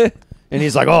 dude. And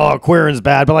he's like, "Oh, queering's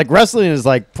bad," but like wrestling is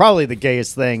like probably the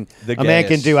gayest thing The a man can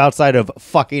gayest. do outside of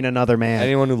fucking another man.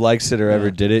 Anyone who likes it or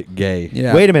ever did it, gay.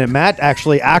 Yeah. Wait a minute, Matt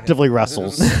actually actively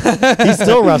wrestles. He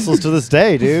still wrestles to this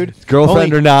day, dude.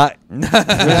 Girlfriend Only- or not.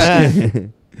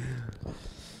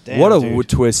 Damn, What a dude.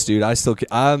 twist, dude! I still,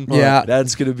 Yeah.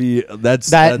 That's gonna be that's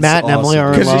That Matt and Emily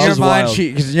are in Because in love. your is mind, wild.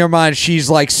 because in your mind, she's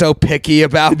like so picky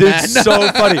about men. It's so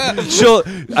funny. She'll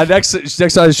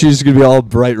next time she's gonna be all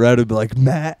bright red and be like,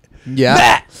 Matt.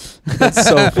 Yeah. That's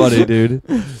so funny, dude.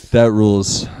 That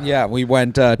rules. Yeah, we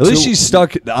went. At least she's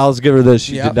stuck. I'll give her this.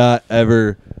 She Yep. did not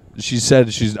ever. She said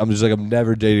I'm just like, I'm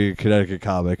never dating a Connecticut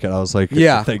comic, and I was like,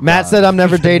 Yeah. thank Matt God. said, "I'm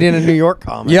never dating a New York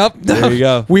comic." Yep. There you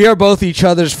go. We are both each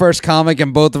other's first comic,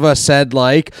 and both of us said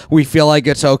like we feel like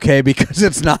it's okay because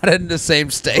it's not in the same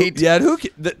state. Yeah, and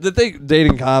the thing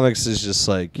dating comics is just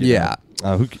like, you Yeah.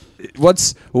 know,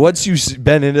 once you've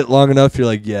been in it long enough, you're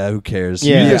like, yeah, who cares?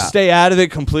 Yeah. You either Yeah. stay out of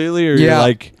it completely, or you're Yeah.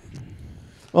 like,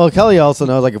 Well, Kelly also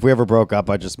knows, like, if we ever broke up,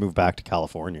 I'd just move back to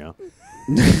California.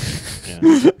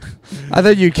 I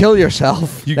thought you'd kill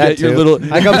yourself. you That get your too.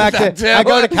 little. I go back That to I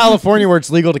go to California where it's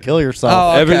legal to kill yourself.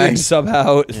 Oh, okay. Everything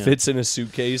somehow fits in a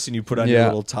suitcase, and you put on your Yeah.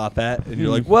 little top hat, and you're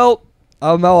like, well,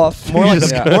 I'm off. More You like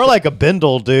just- a, more like a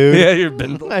bindle, dude. yeah, you're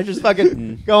been. I just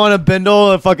fucking go on a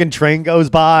bindle. A fucking train goes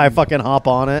by. I fucking hop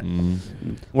on it.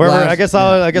 Wherever Last-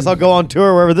 I guess I'll go on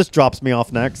tour wherever this drops me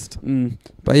off next.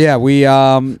 But yeah,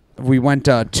 we went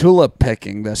tulip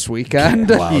picking this weekend.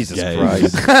 Wow, Jesus gay. Christ.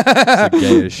 It's the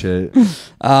gayest shit.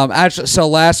 Actually, so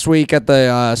last week at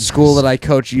the school that I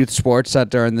coach youth sports at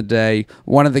during the day,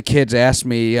 one of the kids asked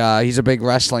me, he's a big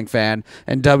wrestling fan,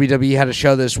 and WWE had a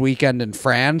show this weekend in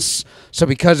France. So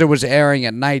because it was airing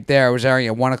at night there, it was airing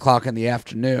at 1 o'clock in the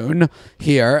afternoon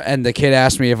here, and the kid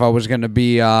asked me if I was going to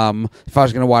be, if I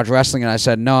was going to watch wrestling, and I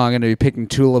said, no, I'm going to be picking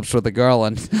tulips with a girl,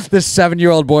 and this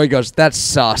 7-year-old boy goes, that's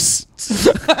sus.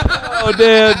 Oh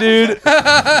damn, dude!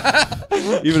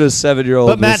 Even a 7-year-old.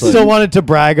 But Matt still wanted to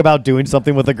brag about doing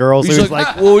something with a girl, so He's he was like,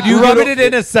 like, well, would you rubbing get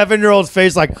it in a 7-year-old's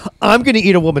face, like, "I'm gonna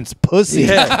eat a woman's pussy."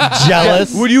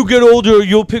 Jealous. When you get older,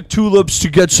 you'll pick tulips to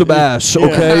get some ass,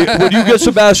 okay? When you get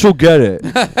some ass, you'll get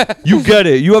it. You get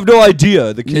it. You have no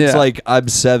idea. The kid's Yeah. like, I'm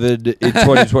 7 in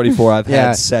 2024. I've Yeah.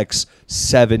 had sex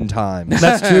 7 times.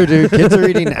 That's true, dude. Kids are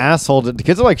eating asshole. The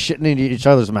kids are like shitting in each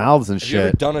other's mouths and Have you ever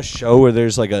shit. done a show where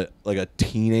there's like a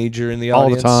teenager in the All the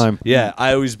audience? time. Yeah,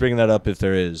 I always bring that up if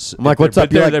there is. I'm like, If they're- what's up? But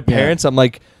they're You're their like, yeah. parents. I'm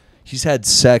like, he's had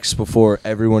sex before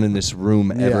everyone in this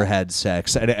room Yeah. ever had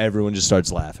sex, and everyone just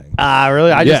starts laughing. Ah,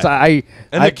 really? I just Yeah. I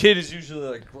And I, the kid is usually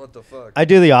like, "What the fuck?" I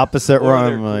do the opposite where Or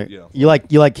they're I'm cool, like, you know.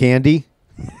 you like candy?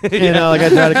 You know, like I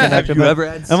try to connect Have with you them. ever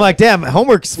had I'm like, damn,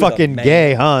 homework's with a fucking man?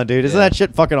 gay, huh, dude? Isn't Yeah. that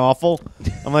shit fucking awful?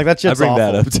 I'm like, that I shit's bring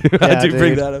awful. that up too. I Yeah, do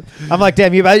bring dude. that up. I'm like,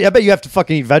 damn, I bet you have to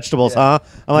fucking eat vegetables, huh?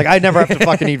 I'm like, I never have to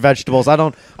fucking eat vegetables. I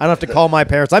don't have to call my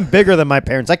parents. I'm bigger than my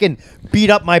parents. I can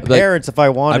beat up my parents if I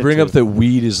wanted I bring to. up that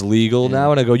weed is legal now,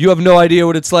 and I go, "You have no idea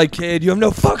what it's like, kid. You have no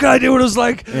fucking idea what it was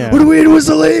like Yeah. when weed was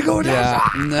illegal." Yeah.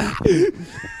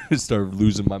 I started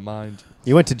losing my mind.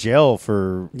 You went to jail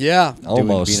for Yeah.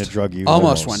 Almost. being a drug user.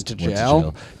 Almost went to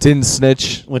jail. Didn't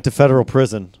snitch. Went to federal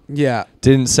prison. Yeah.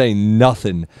 Didn't say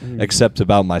nothing except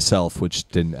about myself, which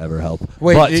didn't ever help.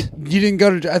 Wait, but you didn't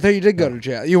go to? I thought you did go to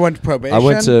jail. You went to probation. I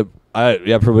went to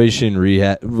probation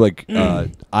rehab, like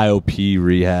IOP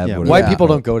rehab. Yeah, whatever. white Yeah. people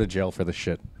don't go to jail for the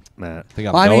shit. Matt. I think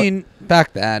I'm I going- mean,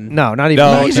 back then. No, not even.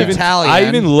 No, back he's then. Italian. I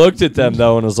even looked at them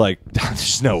though and was like,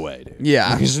 "There's no way, dude.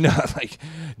 Yeah. There's not like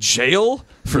jail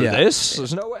for Yeah. this.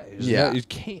 There's no way. You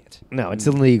can't." No, it's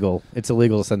illegal. It's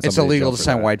illegal to send. It's somebody illegal jail to for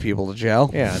send that. white people to jail.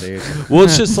 Yeah, dude. Well,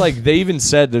 it's just like they even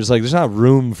said there's not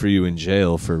room for you in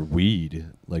jail for weed.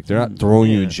 Like they're not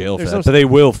throwing you in jail for There's that, no- but they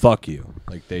will fuck you.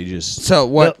 Like they just. So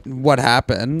what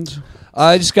happened?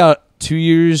 I just got 2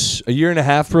 years, a year and a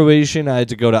half probation. I had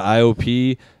to go to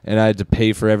IOP and I had to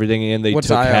pay for everything, and they What's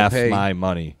took half IOP? my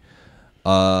money.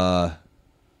 IOP,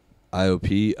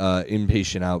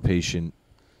 inpatient, outpatient.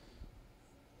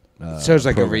 So it's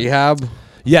like program. a rehab.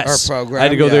 Yes, Or program, I had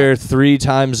to go yeah. there 3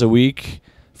 times a week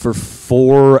for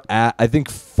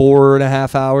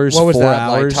 4.5 hours. What was 4 that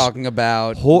hours. like? Talking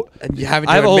about you having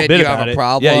to I have a whole admit bit you about have a it.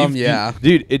 problem. Yeah,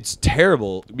 dude, it's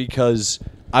terrible because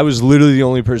I was literally the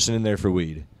only person in there for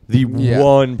weed. The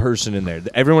one person in there.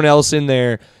 Everyone else in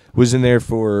there was in there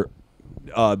for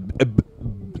bottom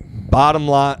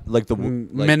line, like the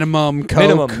minimum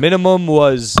coke. Minimum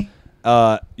was,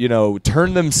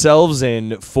 turn themselves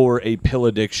in for a pill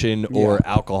addiction or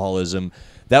alcoholism.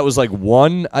 That was like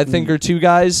 1, I think, or 2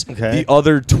 guys. Okay. The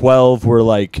other 12 were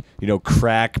like,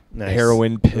 crack, Nice.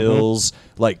 heroin, pills,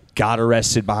 like got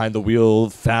arrested behind the wheel,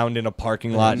 found in a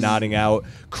parking lot, nodding out,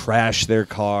 crashed their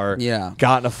car, Yeah.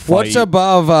 got in a fight. What's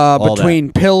above all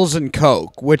between pills and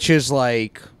coke, which is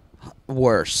like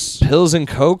worse? Pills and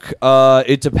coke?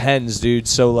 It depends, dude.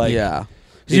 So like, Yeah. if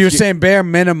So you're you- saying bare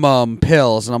minimum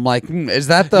pills, and I'm like, is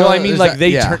that the? no, I mean is like that- they.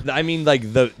 yeah. I mean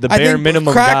like the I bare think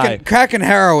minimum crack guy. crack and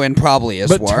heroin probably is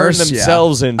But worse. turn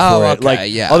themselves in for Oh, it. okay, Like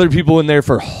yeah. other people in there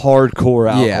for hardcore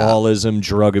Yeah. alcoholism,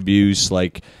 drug abuse,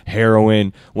 like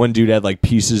heroin. One dude had like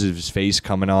pieces of his face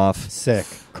coming off. Sick.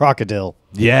 Crocodile.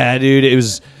 Yeah, dude, it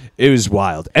was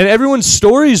wild. And everyone's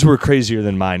stories were crazier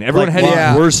than mine. Everyone Like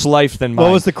had what? a worse life than mine.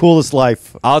 What was the coolest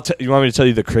life? You want me to tell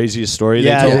you the craziest story?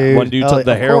 Yeah, they told? dude. One dude Oh, told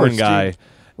the of heroin course, guy. dude.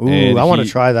 Ooh, and I want to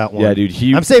he- try that one. Yeah, dude.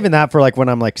 I'm saving that for like when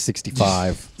I'm like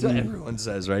 65. That's what everyone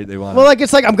says, right? They want. Well, like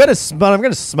it's like I'm gonna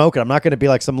smoke it. I'm not gonna be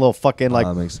like some little fucking like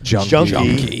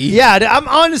junkie. Yeah, I'm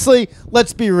honestly.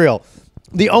 Let's be real.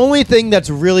 The only thing that's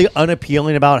really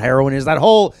unappealing about heroin is that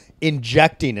whole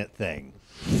injecting it thing.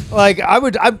 Like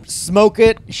I'd smoke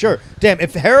it. Sure. Damn.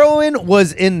 If heroin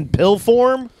was in pill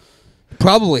form,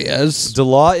 Probably is.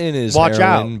 Dilaudid is Watch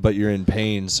heroin, out. but you're in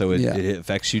pain, so it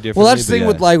affects you differently. Well, that's the thing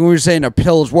with like when we were saying a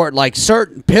pills work. Like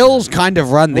certain pills kind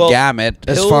of run the gamut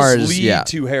as pills far as lead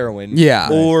to heroin. Yeah.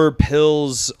 Or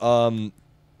pills,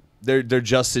 they're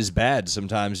just as bad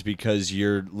sometimes because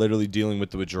you're literally dealing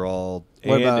with the withdrawal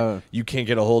What and about- you can't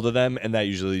get a hold of them, and that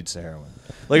usually leads to heroin.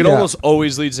 Like it Yeah. almost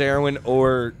always leads to heroin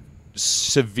or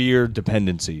severe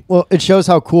dependency. well, it shows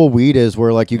how cool weed is.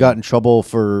 Where like you got in trouble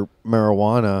for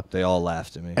marijuana, They all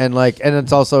laughed at me. and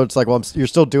it's like, well, you're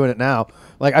still doing it now.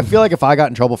 Like I feel like if I got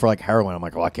in trouble for like heroin, I'm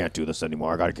like, well, I can't do this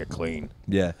anymore. I got to get clean.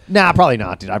 yeah. Nah, probably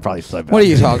not, dude. I probably play. What are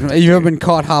you talking about? You ever been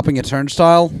caught hopping a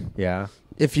turnstile? Yeah.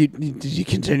 If you did you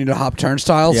continue to hop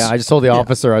turnstiles? Yeah, I just told the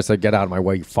officer, I said, get out of my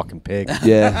way, you fucking pig.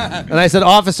 Yeah. And I said,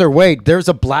 officer, wait, there's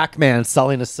a black man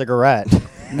selling a cigarette.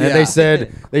 And Yeah. they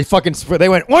said, they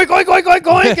went, oink, oink, oink, oink,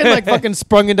 oink, and like fucking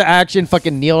sprung into action,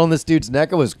 fucking kneeled on this dude's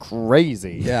neck. It was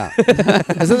crazy. Yeah.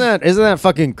 Isn't that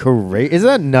fucking crazy? Isn't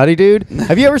that nutty, dude?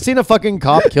 Have you ever seen a fucking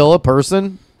cop kill a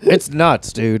person? It's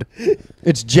nuts, dude.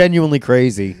 It's genuinely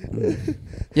crazy.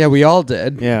 Yeah, we all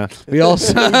did. Yeah. We all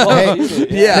Hey,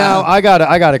 Yeah. Now I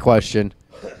got a question.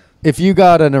 If you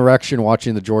got an erection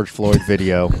watching the George Floyd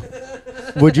video,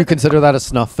 would you consider that a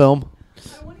snuff film?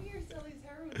 I want to hear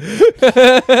Sully's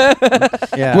heroin.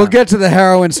 Yeah. We'll get to the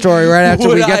heroin story right after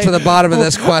we Would get to the bottom of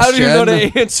this question. How do you know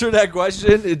to answer that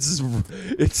question? It's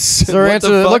Sir, what answer.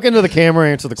 the fuck? Look into the camera.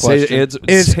 Answer the Say- question. answer-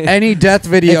 Is say- any death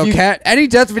video If you- can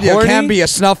Horny? be a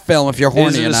snuff film if you're horny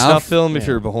is it a enough. snuff film if Yeah.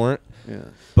 you're abhorrent? Yeah.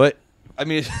 But I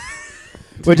mean,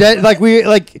 But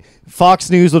Fox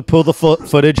News would pull the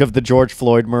footage of the George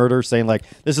Floyd murder, saying like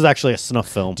this is actually a snuff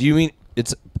film. do you mean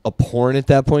it's a porn at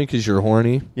that point because you're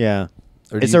horny? Yeah,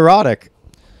 Or do it's you- erotic.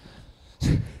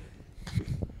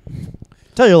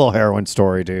 Tell you a little heroin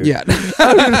story, dude. Yeah.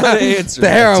 I don't know how to answer the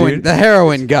that, heroin dude. the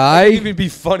heroin I guy. can't even be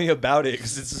funny about it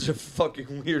because it's such a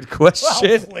fucking weird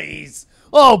question. Please.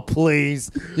 Oh,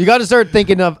 please. You got to start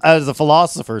thinking of as a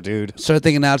philosopher, dude. Start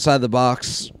thinking outside the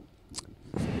box.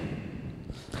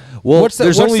 Well, What's the-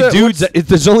 there's what's only the- dudes. what's- If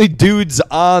there's only dudes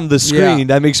on the screen, Yeah.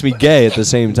 that makes me gay at the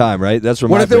same time, right? That's where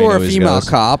What my if there brain were a always female goes.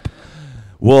 cop?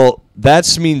 Well,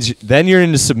 that means then you're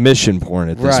into submission porn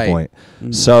at this Right. point.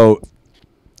 So,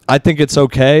 I think it's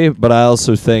okay, but I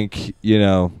also think You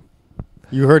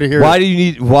heard it here. why do you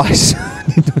need why?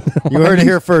 You heard it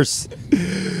here first.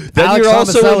 Then Alex you're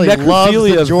also in Tomaselli loves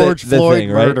necrophilia the George the Floyd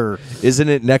thing, right? murder. Isn't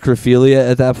it necrophilia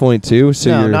at that point too?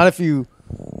 So No, you're not if you.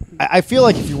 I feel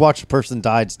like if you watch a person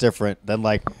die, it's different than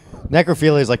like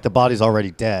necrophilia is like the body's already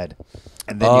dead,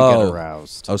 and then you get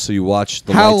aroused. Oh, so you watch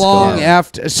the How lights long go out.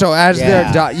 after? So as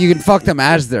Yeah. they're you can fuck them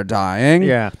as they're dying.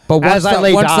 Yeah. But As I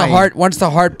lay dying. once the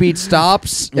heartbeat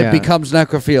stops, Yeah. it becomes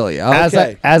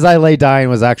necrophilia. As I lay dying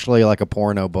was actually like a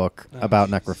porno book about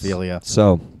necrophilia.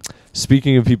 So,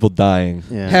 speaking of people dying,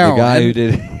 Yeah. Heroin. the guy who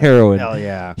did heroin, Hell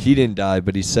yeah. he didn't die,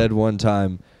 but he said one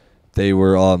time they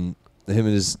were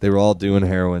they were all doing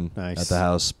heroin Nice. at the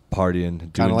house,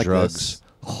 partying, doing like drugs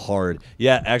this. hard.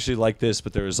 Yeah, actually like this,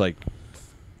 but there was like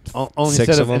Only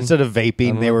Six of them? instead of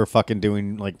vaping, they know. were fucking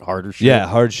doing like harder shit. yeah,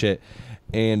 hard shit.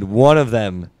 And one of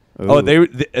them, Ooh.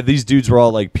 these dudes were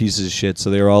all like pieces of shit, so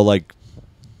they were all like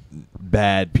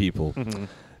bad people. Mm-hmm.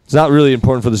 It's not really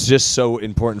important for this; just so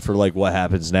important for like what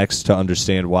happens next to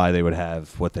understand why they would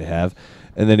have what they have.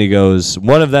 And then he goes,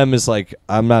 one of them is like,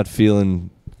 I'm not feeling,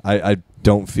 I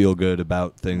don't feel good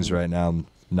about things right now. I'm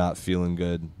not feeling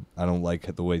good. I don't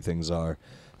like the way things are.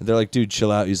 And they're like, dude,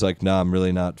 chill out. He's like, nah, I'm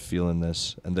really not feeling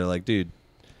this. And they're like, dude,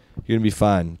 you're gonna be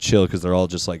fine. Chill, because they're all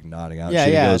just like nodding out. Yeah, shit.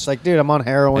 He yeah. goes- It's like, dude, I'm on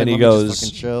heroin. and he Let me just goes,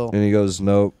 fucking chill. and he goes,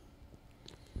 nope,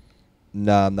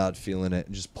 nah, I'm not feeling it.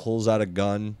 And just pulls out a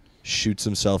gun, shoots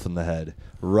himself in the head,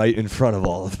 right in front of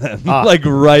all of them, like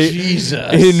right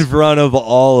in front of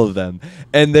all of them.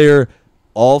 And they're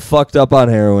all fucked up on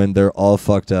heroin. They're all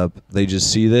fucked up. They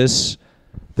just see this.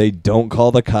 They don't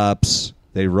call the cops.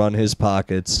 They run his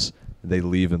pockets. They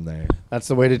leave him there. That's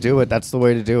the way to do it. That's the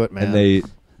way to do it, man. And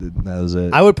that was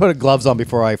it. I would put gloves on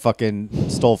before I fucking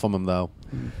stole from him, though.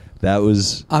 That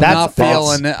was I'm That's not feeling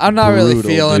false. it. I'm not really Brutal,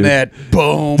 feeling dude. it.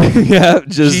 Boom. yeah,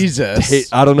 just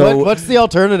Jesus. I don't know. What's the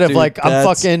alternative? Dude, like, I'm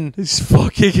that's- fucking. It's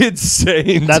fucking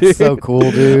insane. That's dude. so cool,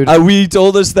 dude. We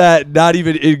told us that not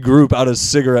even in group on a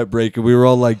cigarette break, and we were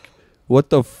all like, "What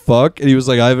the fuck?" And he was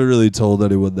like, "I haven't really told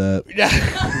anyone that."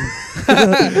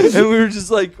 And we were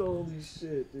just like, "Holy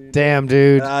shit, dude!" Damn,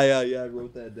 dude. I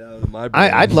wrote that down in my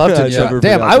brain. I'd love to. I never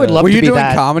Damn, forgot I would that. love Were to you be doing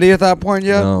that. comedy at that point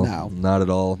yet? No, not at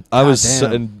all. I God was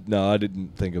damn. no, I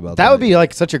didn't think about that. That would be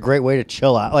like such a great way to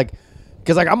chill out, like,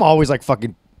 because like I'm always like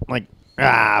fucking like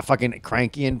fucking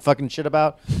cranky and fucking shit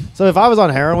about. So if I was on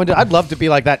heroin, dude, I'd love to be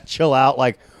like that, chill out,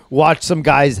 like watch some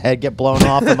guy's head get blown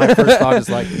off, and my first thought is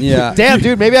like, Yeah. damn,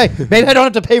 dude, maybe I don't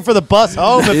have to pay for the bus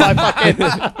home if I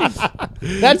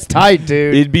fucking. That's tight,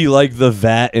 dude. It'd be like the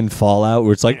vat in Fallout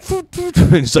where it's like, and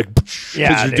it's like, because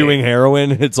Yeah, you're dude. doing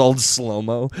heroin, it's all slow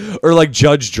mo, or like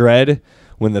Judge Dredd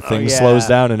when the thing yeah. slows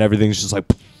down and everything's just like,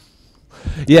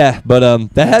 yeah.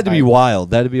 But that had to be wild.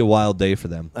 That'd be a wild day for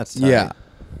them. That's tight.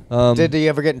 Yeah. Did he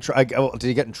ever get in trouble? Did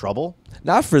he get in trouble?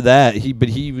 Not for that. He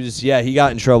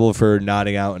got in trouble for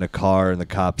nodding out in a car, and the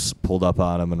cops pulled up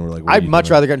on him and were like, what are I'd you much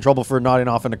doing? rather get in trouble for nodding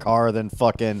off in a car than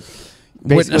fucking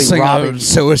basically Witnessing robbing. a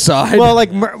suicide. Well, like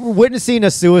witnessing a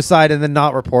suicide and then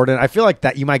not reporting. I feel like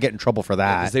that you might get in trouble for 'Cause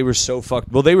that. they were so fucked.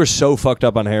 Well, they were so fucked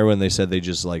up on heroin. They said they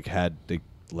just like they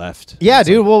left. Yeah, It's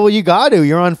dude. like- Well, you got to.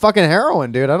 You're on fucking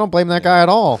heroin, dude. I don't blame that guy at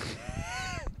all.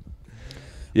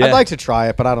 yeah. I'd like to try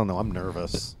it, but I don't know. I'm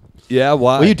nervous. Yeah.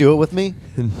 Why? Will you do it with me?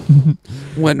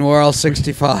 when we're all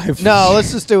 65. No,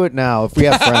 let's just do it now. If we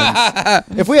have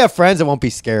friends, if we have friends, it won't be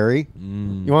scary.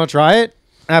 You want to try it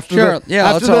after? Sure. The, Yeah.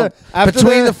 After Let's the, all, after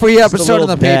between the free Just a episode and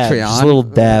little the dab, Patreon. Just a little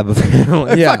dab of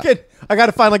heroin. Yeah. Fucking, I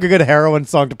gotta find like a good heroin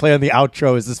song to play on the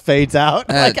outro as this fades out.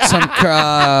 Like, The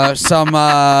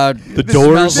This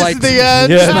Doors. smells like the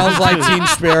end. Yeah. Smells like Teen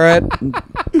Spirit.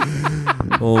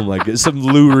 Oh my god, some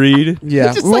Lou Reed.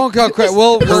 Yeah, Just we won't go crazy.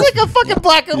 We'll It's like a fucking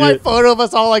black and white photo of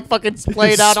us all like fucking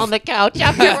splayed out on the couch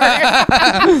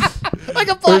afterward. Like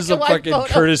a black There's and some white fucking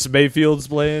photo. Curtis Mayfield's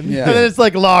playing. Yeah. And then it's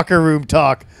like locker room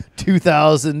talk,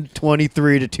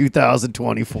 2023 to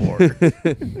 2024.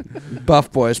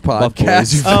 Buff Boys Buff podcast.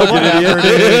 Boys, you Oh, fucking whatever,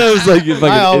 idiot. dude. It was like you fucking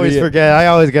I always idiot. forget. I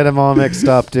always get them all mixed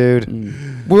up, dude.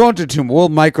 We won't do too much. We'll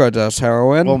microdose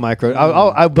heroin.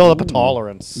 Well, I'll build up a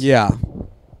tolerance. Yeah.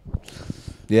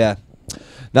 Yeah.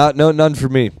 None for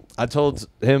me. I told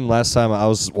him last time I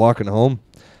was walking home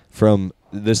from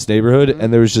this neighborhood,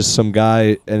 and there was just some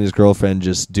guy and his girlfriend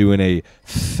just doing a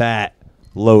fat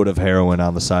load of heroin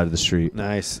on the side of the street.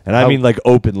 Nice. And I mean, like,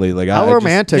 openly. Like, How I just-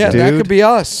 romantic, Yeah, dude. that could be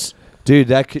us.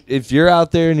 dude, if you're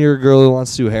out there and you're a girl who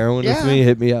wants to do heroin Yeah. with me,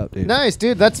 hit me up, dude. Nice,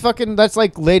 dude. That's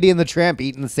like Lady and the Tramp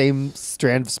eating the same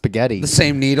strand of spaghetti. The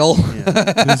same needle.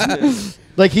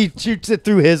 Like he shoots it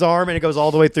through his arm and it goes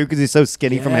all the way through because he's so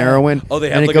skinny from heroin. Oh, they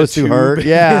have and like it goes a through tube. her.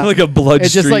 Yeah, Like a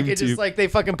bloodstream It's tube. just like they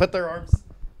fucking put their arms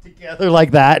together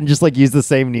like that and just like use the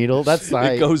same needle. That's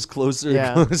nice. It goes closer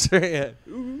Yeah. and closer. Yeah.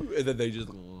 Ooh, and then they just.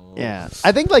 Yeah,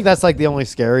 I think like that's like the only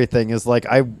scary thing is like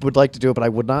I would like to do it, but I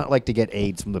would not like to get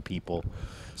AIDS from the people.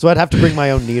 So I'd have to bring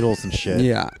my own needles and shit.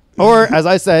 Yeah. Or as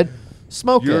I said,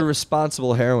 smoke You're a it.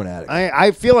 responsible heroin addict.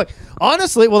 I feel like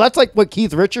honestly, well, that's like what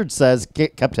Keith Richards says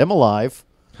kept him alive.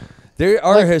 there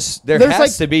are there there's, has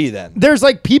like- to be then. There's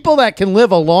like people that can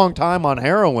live a long time on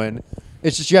heroin.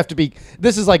 It's just you have to be.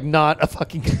 This is like not a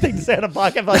fucking thing to say on a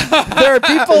podcast. Like, there are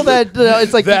people that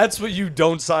it's like That's what you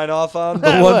don't sign off on. The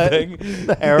one What? thing.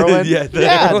 the heroin. Yeah, the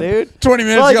yeah, heroin. dude. 20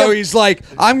 minutes Well, like, ago, he's like,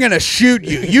 I'm going to shoot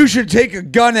you. You should take a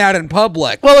gun out in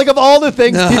public. Well, like of all the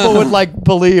things people would like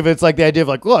believe, it's like the idea of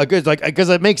like, look, it's like because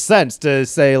it makes sense to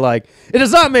say like it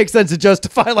does not make sense to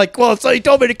justify like, well, so he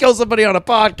told me to kill somebody on a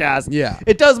podcast. Yeah.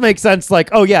 it does make sense. Like,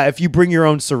 oh yeah, if you bring your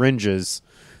own syringes,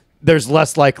 there's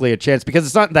less likely a chance because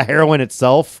it's not the heroin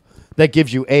itself that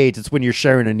gives you AIDS. It's when you're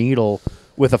sharing a needle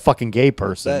with a fucking gay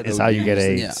person That is how you get ODs.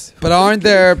 AIDS. Yeah. But aren't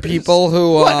there people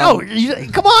who... What? No,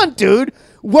 come on, dude.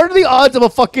 What are the odds of a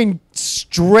fucking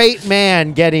straight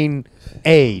man getting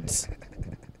AIDS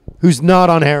who's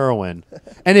not on heroin?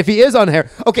 And if he is on heroin,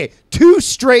 okay, two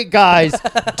straight guys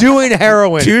doing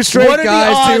heroin. Two What straight are the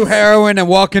guys do odds- heroin and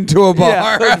walk into a bar.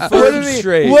 Yeah. What are the,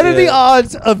 Straight, what are the yeah.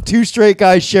 odds of two straight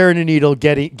guys sharing a needle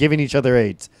giving each other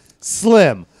AIDS?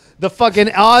 Slim. The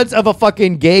fucking odds of a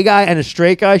fucking gay guy and a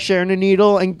straight guy sharing a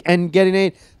needle and getting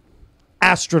AIDS,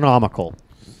 astronomical.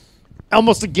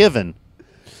 Almost a given.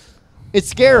 It's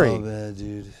scary. Oh, man,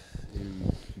 dude.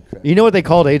 You know what they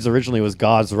called AIDS originally was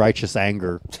God's righteous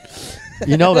anger.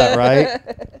 You know that, right?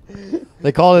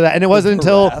 They called it that, and it wasn't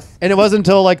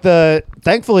until like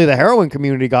thankfully the heroin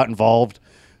community got involved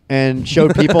and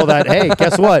showed people that hey,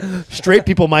 guess what? Straight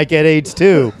people might get AIDS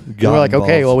too. And we're like,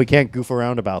 okay, involved. well, we can't goof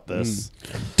around about this.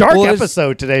 Dark Well, it's-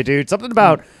 episode today, dude. Something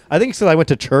about I think so. I went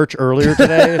to church earlier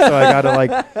today, so I gotta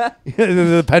like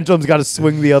the pendulum's got to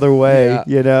swing the other way. Yeah.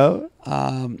 You know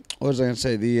What was I going to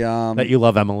say? The that you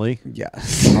love Emily. yeah.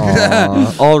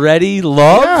 Already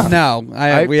love? No,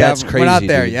 That's we're not crazy,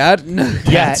 there dude. yet.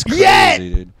 That's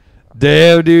crazy, dude.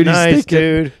 Damn, dude. Nice, He's thinking,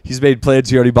 dude. He's made plans.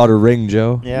 He already bought a ring,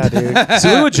 Joe. Yeah, dude. See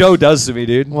look what Joe does to me,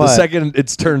 dude. What? The second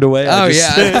it's turned away, Oh I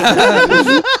just,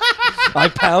 yeah.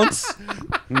 I pounce.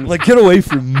 Like, get away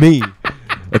from me.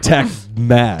 Attack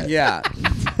Matt. Yeah.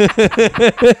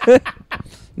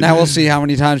 Now we'll see how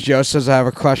many times Joe says I have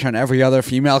a crush on every other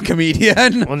female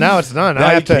comedian. Well, now it's done.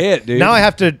 Now you can't, dude. Now I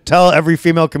have to tell every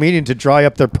female comedian to dry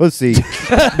up their pussy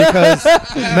because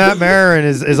Matt Maran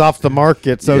is off the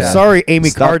market. So Yeah. sorry, Amy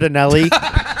Stop. Cardinelli.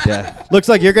 Yeah. Looks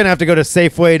like you're gonna have to go to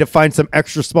Safeway to find some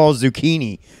extra small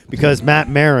zucchini because Matt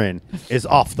Maran is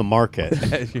off the market.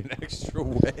 An extra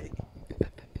way.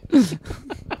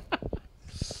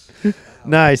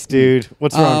 Nice, dude.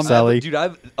 What's wrong, Sally? Dude, I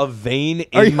have a vein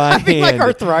Are you in my having, hand. like,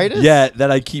 arthritis? Yeah,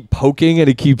 that I keep poking and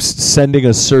it keeps sending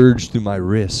a surge through my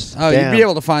wrist. Oh, Damn. you'd be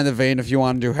able to find the vein if you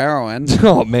want to do heroin.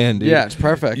 Oh man, dude. Yeah, it's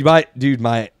perfect. You might, dude.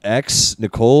 My ex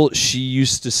Nicole, she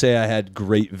used to say I had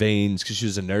great veins because she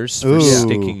was a nurse for Ooh.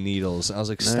 sticking needles. I was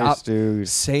like, Nice, stop dude.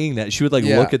 saying that. She would like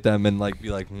Yeah. look at them and like be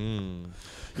like,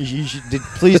 You should,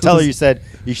 please tell her you said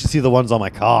you should see the ones on my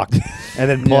cock, and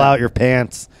then pull Yeah. out your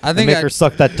pants. I and think make I- her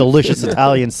suck that delicious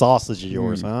Italian sausage of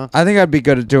yours, huh? I think I'd be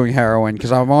good at doing heroin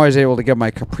because I'm always able to get my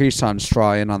Capri Sun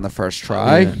straw in on the first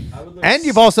try. And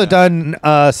you've also done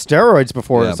steroids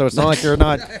before, Yeah. so it's not like you're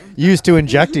not used to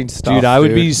injecting stuff. dude, I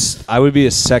would be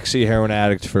a sexy heroin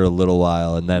addict for a little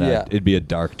while, and then Yeah. it'd be a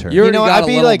dark turn. You already know, got I'd a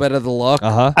be little like- bit of the look.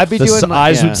 Uh-huh. I'd be the doing like-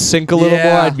 eyes yeah. would sink a little more.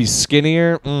 Yeah. I'd be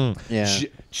skinnier. Yeah.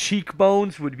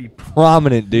 Cheekbones would be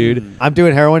prominent, dude. I'm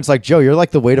doing heroin. It's like, Joe, you're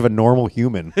like the weight of a normal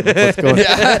human. What's going on?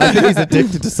 I think he's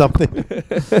addicted to something.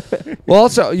 Well,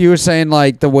 also you were saying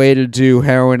like the way to do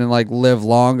heroin and like live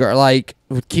longer, like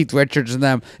with Keith Richards and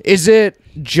them. Is it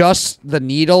just the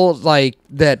needle like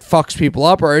that fucks people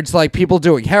up, or it's like people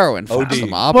doing heroin fucks OD.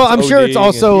 them up? Well, I'm sure it's ODing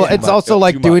also and- it's yeah, also too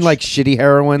like doing much. like shitty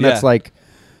heroin that's Yeah. like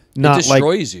not It like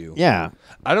destroys you. yeah.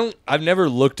 I've never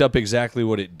looked up exactly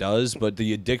what it does, but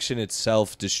the addiction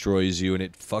itself destroys you and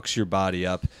it fucks your body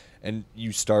up and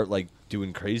you start like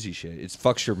doing crazy shit. It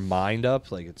fucks your mind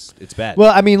up. Like it's bad.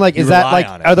 Well, I mean, like, You is that rely like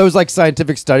on it. are those like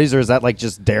scientific studies or is that like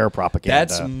just dare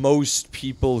propaganda? That's most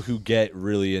people who get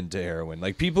really into heroin.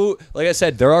 Like people, like I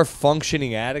said, there are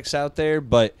functioning addicts out there,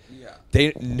 but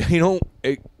they don't.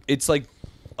 It's like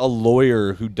a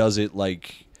lawyer who does it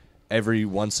like every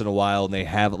once in a while, and they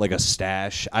have like a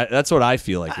stash. That's what I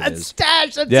feel like it is.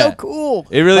 stash. That's Yeah. so cool.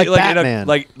 It really like like Batman.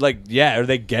 like yeah, or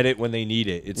they get it when they need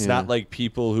it. It's Yeah. not like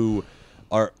people who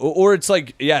are, or it's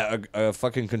like a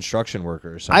fucking construction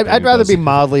worker or something. I'd who rather does be it.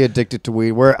 mildly addicted to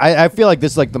weed. Where I feel like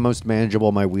this is like the most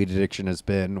manageable my weed addiction has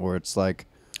been. Where it's like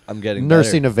I'm getting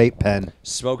nursing better. a vape pen.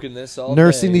 Smoking this all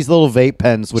Nursing day. these little vape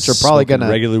pens, which are probably Smoking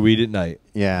gonna regular weed at night.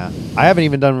 Yeah, I haven't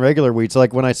even done regular weed. So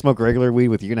like when I smoke regular weed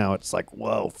with you now, it's like,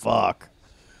 whoa, fuck,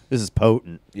 this is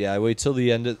potent. Yeah, I wait till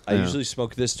the end. I Yeah. usually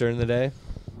smoke this during the day.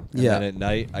 And Yeah. then at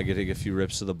night, I get to take a few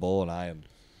rips of the bowl, and I am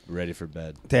ready for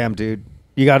bed. Damn, dude,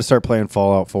 you got to start playing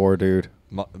Fallout 4, dude.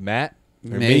 Matt?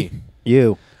 Or Me?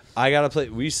 You, I got to play.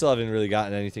 We still haven't really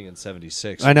gotten anything in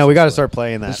 76. I know we got to start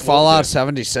playing Is that. Fallout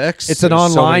 76? It's an There's so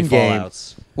many online game.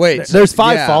 Fallouts. Wait. There's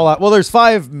 5 yeah. Fallout. Well, there's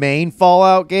 5 main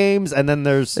Fallout games, and then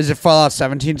there's Is it Fallout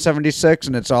 1776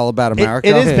 and it's all about America?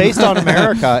 It is based on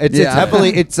America. It's Yeah.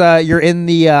 heavily. It's you're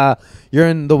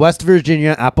in the West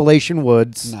Virginia Appalachian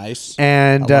woods. Nice.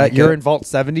 And I like you're it. in Vault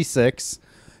 76,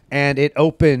 and it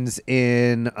opens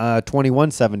in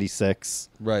 2176.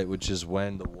 Right, which is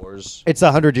when the wars. It's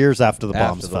 100 years after the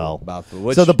After bombs fell.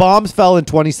 which, So the bombs fell in and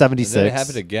 2076. then it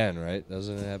happened again, right?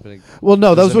 Doesn't it happen again? Well,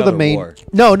 no, There's those were the another main. war.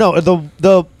 No,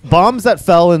 the bombs that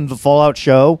fell in the Fallout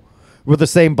show were the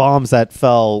same bombs that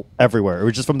fell everywhere. It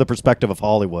was just from the perspective of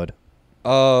Hollywood.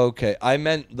 Oh, okay. I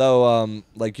meant though,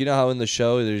 like you know how in the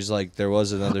show there's like there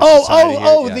was another. Oh, society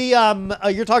oh, here? Yeah.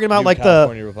 the you're talking about New like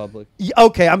California Republic.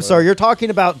 Okay, I'm sorry. You're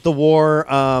talking about the war,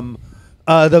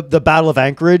 the Battle of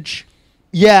Anchorage.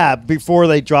 Yeah, before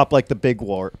they dropped like the big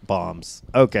war bombs.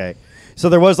 Okay, so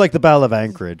there was like the Battle of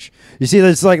Anchorage. You see,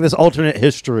 there's like this alternate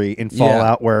history in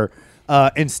Fallout where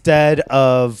instead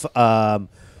of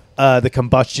the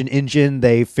combustion engine,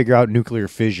 they figure out nuclear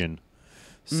fission.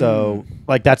 So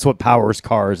like that's what powers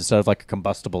cars instead of like a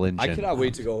combustible engine. I cannot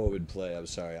wait to go home and play. I'm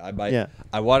sorry. I might. Yeah.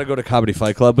 I want to go to Comedy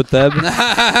Fight Club with them,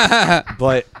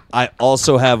 but I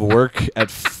also have work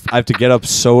at. I have to get up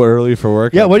so early for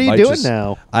work. Yeah, I what are you might doing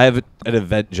now? I have an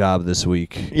event job this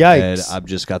week. Yikes. And I've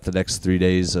just got the next 3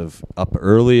 days of up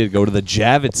early and go to the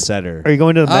Javits Center. Are you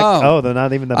going to the? Oh. They're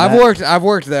not even the. I've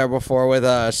worked there before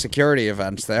with security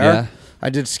events there. Yeah. I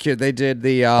did they did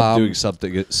the doing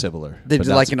something similar. they but did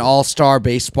not like an all-star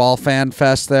baseball fan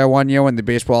fest there one year when the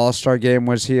baseball all-star game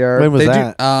was here. When was They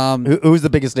that? Do, Who was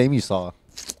the biggest name you saw?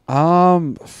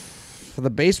 For the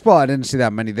baseball, I didn't see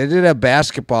that many. They did a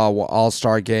basketball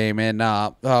all-star game, and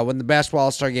when the basketball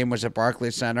all-star game was at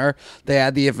Barclays Center, they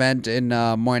had the event in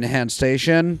Moynihan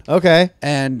Station, Okay,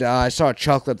 and I saw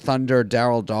Chocolate Thunder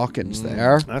Daryl Dawkins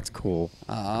there. that's cool.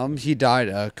 He died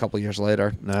a couple years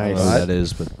later. I don't Nice. know who that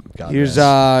is, but God He was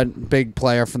knows. a big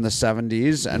player from the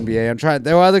 70s NBA. I'm trying.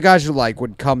 There were other guys who like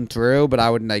would come through, but I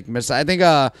would like miss. I think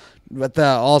with the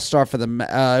All Star for the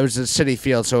it was at City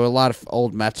Field, so a lot of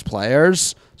old Mets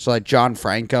players. So like John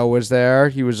Franco was there.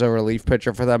 He was a relief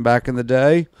pitcher for them back in the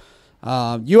day.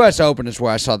 U.S. Open is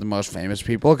where I saw the most famous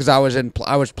people because I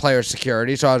was player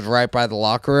security, so I was right by the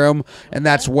locker room, and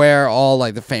that's where all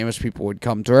like the famous people would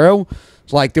come through.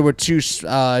 So, like there were 2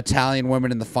 Italian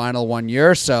women in the final one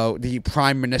year, so the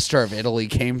Prime Minister of Italy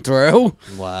came through.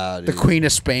 Wow, dude. The Queen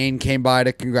of Spain came by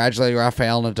to congratulate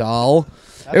Rafael Nadal.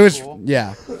 It was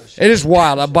yeah, it is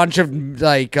wild. A bunch of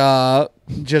like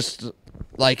just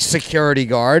like security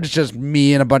guards, just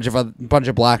me and a bunch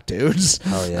of black dudes.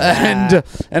 Oh, yeah.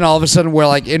 And all of a sudden we're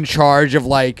like in charge of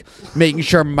like making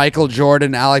sure Michael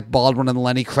Jordan, Alec Baldwin, and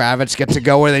Lenny Kravitz get to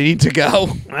go where they need to go.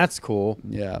 That's cool.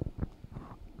 Yeah.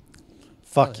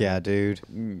 Fuck yeah, dude.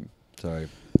 Sorry.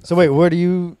 So wait, where do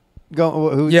you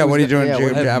go? Yeah, what are you doing, Yeah,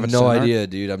 Jim? I have Javits no Center? idea,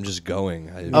 dude. I'm just going.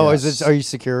 is it? Are you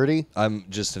security? I'm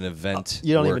just an event.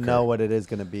 You don't even worker. know what it is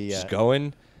going to be yet. Just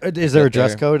going. Is there a Get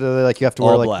dress there. code? Are they like you have to All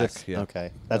wear like black, this? yeah.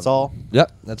 Okay, that's all.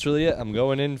 Yep, that's really it. I'm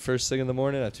going in first thing in the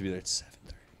morning. I have to be there at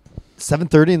 7:30.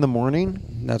 7:30 in the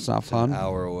morning. That's not It's fun. an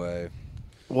hour away.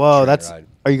 Whoa, Train that's. ride.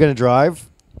 Are you going to drive?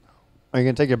 Are you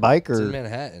going to take your bike It's in or?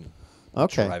 Manhattan.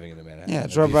 Okay. Driving into Manhattan. Yeah,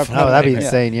 it's That'd be right by- fun. Oh, that'd be Yeah.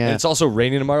 insane. Yeah. And it's also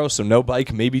raining tomorrow, so no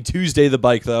bike. Maybe Tuesday the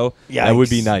bike though. That would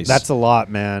be Yikes. nice. That's a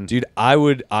lot, man. Dude, I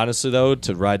would honestly though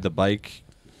to ride the bike,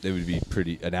 it would be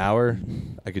an hour.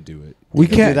 I could do it. We You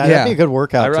could do can't. that. Yeah. That'd be a good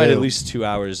workout. I ride too. at least 2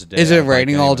 hours a day. Is on it a bike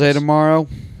raining all day anyways. tomorrow?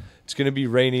 It's gonna be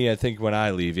rainy. I think when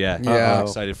I leave. Yeah. Yeah. I'm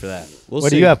excited for that. We'll What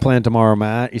see. do you have planned tomorrow,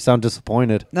 Matt? You sound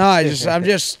disappointed. No, I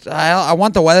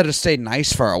want the weather to stay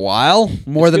nice for a while,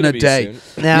 more It's than gonna a be day.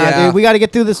 soon. Nah, Yeah. dude, we got to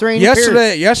get through this rainy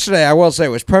period. Yesterday, I will say it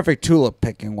was perfect tulip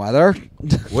picking weather.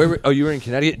 Oh, you were in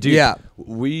Connecticut, dude. Yeah.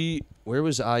 Where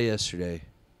was I yesterday?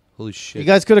 Holy shit. You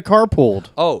guys could have carpooled.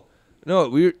 Oh no,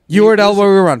 we were. You were at it was- Elbow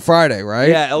River on Friday, right?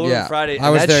 Yeah, Elbow River Friday. I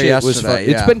and was that there shit was yesterday. fun.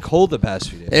 It's yeah. been cold the past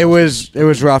few days. It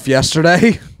was rough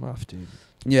yesterday. rough, dude.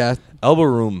 Yeah. Elbow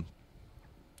Room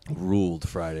ruled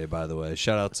Friday, by the way.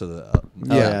 Shout out to the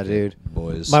Oh, yeah, dude.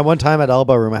 boys. My one time at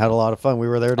Elbow Room, I had a lot of fun. We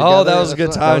were there together. Oh, that was a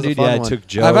good That time, was a dude. fun Yeah, I one. took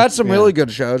Joe. I've had some Yeah. really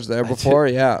good shows there before.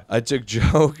 Yeah. I took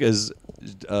Joe because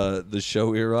the show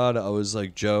we were on, I was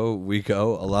like, Joe, we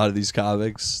go. A lot of these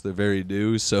comics, they're very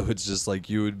new, so it's just like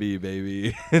you and me,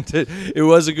 baby. It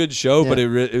was a good show, but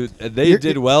they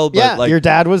did well. But yeah, like your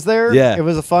dad was there. Yeah, it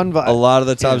was a fun vibe. A lot of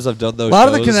the times I've done those. A lot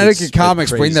of the shows, Connecticut it's been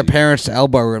comics bring their crazy. parents to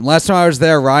Elbow Room. Last time I was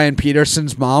there, Ryan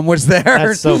Peterson's mom was there.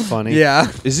 That's so funny.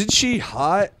 Yeah. Isn't she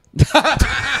hot?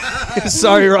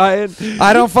 Sorry, Ryan.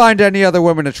 I don't find any other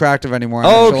women attractive anymore.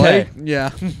 Oh, actually. okay. Yeah.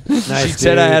 Nice, She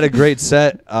said I dude. had a great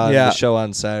set on Yeah. the show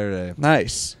on Saturday.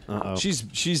 Nice. Uh-oh.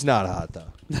 She's not hot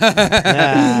though.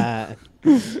 Ah.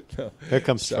 Here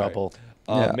comes Sorry. trouble.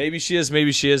 Yeah. Maybe she is,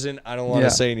 maybe she isn't. I don't want to Yeah.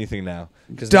 say anything now.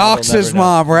 'Cause Dox now they'll his never know.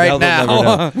 mom right they'll now.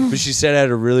 never know. But she said I had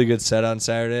a really good set on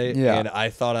Saturday, Yeah. and I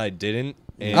thought I didn't.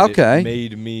 And Okay. it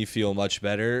made me feel much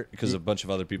better because a bunch of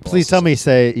other people. Please also tell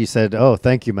me, you said, oh,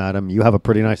 thank you, madam. You have a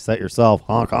pretty nice set yourself.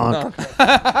 Honk, honk.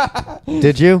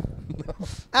 Did you?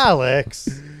 Alex.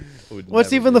 said I would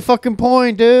What's never even do the fucking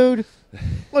point, dude?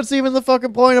 What's even the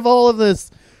fucking point of all of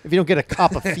this if you don't get a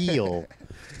cop a feel?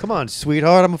 Come on,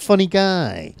 sweetheart. I'm a funny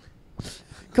guy.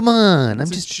 Come on.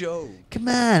 It's a joke. Come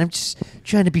on. I'm just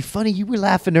trying to be funny. You were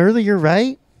laughing earlier,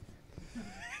 right?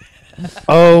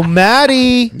 Oh,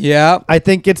 Maddie. Yeah. I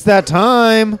think it's that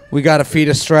time. We got a feat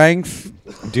of strength.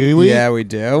 Do we? Yeah, we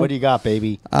do. What do you got,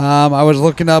 baby? I was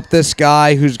looking up this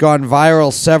guy who's gone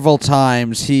viral several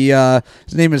times. His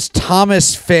name is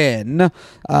Thomas Finn.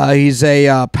 He's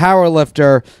a power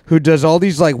lifter who does all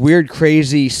these like weird,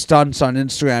 crazy stunts on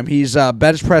Instagram. He's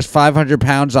bench pressed 500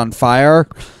 pounds on fire.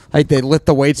 Like they lit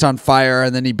the weights on fire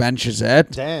and then he benches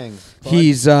it. Dang.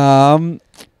 He's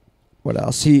what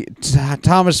else?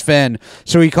 Thomas Finn.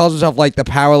 So he calls himself like the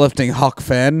powerlifting Huck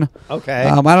Finn. Okay.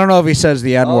 I don't know if he says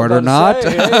the N word or not.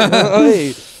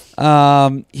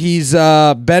 He's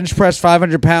bench pressed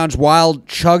 500 pounds while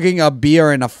chugging a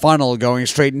beer in a funnel going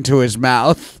straight into his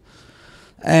mouth.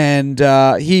 And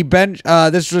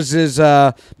this was his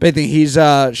big thing. He's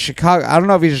Chicago. I don't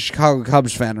know if he's a Chicago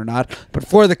Cubs fan or not, but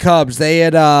for the Cubs, they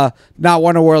had not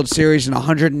won a World Series in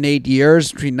 108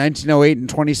 years between 1908 and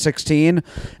 2016,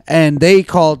 and they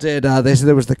called it. They said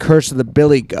it was the curse of the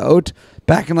Billy Goat.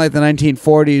 Back in like the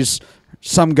 1940s,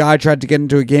 some guy tried to get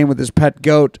into a game with his pet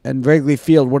goat, and Wrigley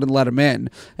Field wouldn't let him in.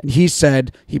 And he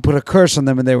said he put a curse on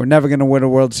them, and they were never going to win a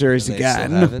World Series And they again.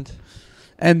 still haven't?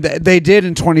 And they did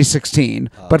in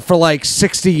 2016, but for like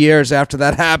 60 years after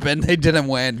that happened, they didn't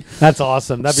win. That's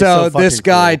awesome. That'd be so fucking this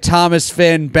guy, cool. Thomas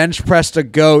Finn, bench pressed a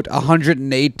goat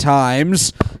 108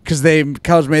 times because the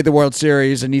Cubs made the World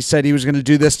Series, and he said he was going to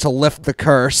do this to lift the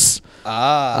curse.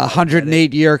 A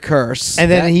 108-year curse.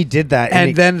 And then he did that.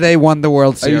 And then they won the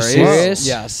World Are you Series. serious?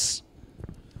 Yes.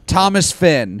 Thomas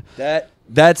Finn.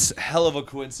 That's hell of a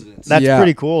coincidence. That's Yeah.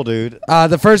 pretty cool, dude.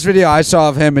 The first video I saw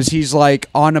of him is he's like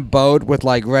on a boat with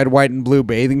like red, white, and blue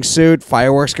bathing suit,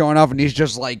 fireworks going off, and he's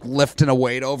just like lifting a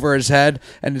weight over his head,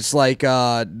 and it's like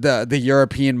the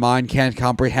European mind can't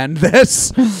comprehend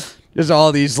this. There's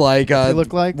all these like they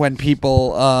look like? when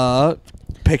people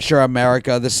picture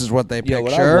America, this is what they Yeah,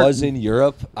 picture. when I was in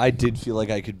Europe, I did feel like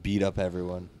I could beat up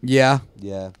everyone. Yeah.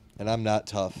 Yeah, and I'm not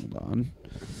tough. Hold on.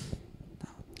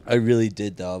 I really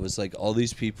did though. I was like, all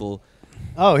these people.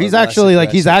 Oh, he's Or less actually like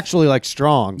aggressive.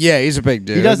 strong. Yeah, he's a big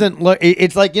dude. He doesn't look.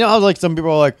 It's like, you know how like some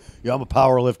people are like, yeah, I'm a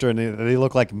power lifter, and they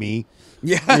look like me.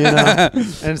 Yeah. You know,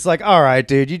 and it's like, all right,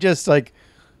 dude, you just like,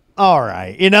 all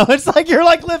right, you know, it's like you're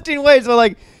like lifting weights, but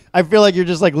like I feel like you're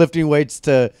just like lifting weights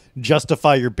to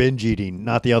justify your binge eating,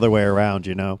 not the other way around,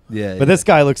 you know. Yeah, But yeah. this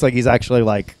guy looks like he's actually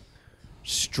like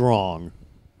strong.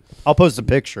 I'll post a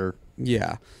picture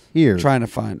Yeah. here. Trying to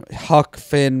find Huck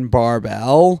Finn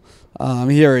barbell.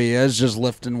 Here he is, just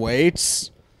lifting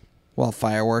weights while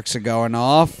fireworks are going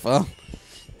off. And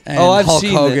Oh, I've Hulk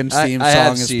seen Hogan's it. theme I have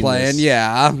song is seen playing. this.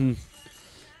 Yeah,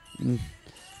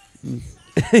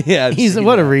 Yeah, I've He's seen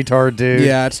what a that. retard, dude.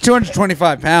 yeah. It's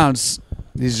 225 pounds.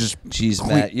 He's just Jeez, cle-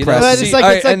 Matt. You know, pressed. But it's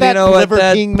like- it's like and that you know what, Liver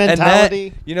that- King and that-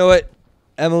 mentality. you know what,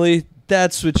 Emily?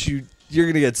 That's what you're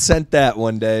gonna get sent that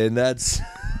one day, and that's.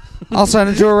 I'll send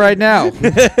it to her right now.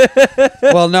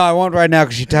 Well, no, I won't right now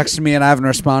because she texted me and I haven't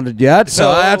responded yet. So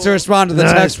I have to respond to the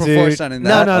Nice, text before dude. sending No,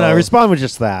 that. no, no. Oh. Respond with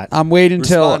just that. I'm waiting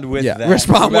till Respond with that.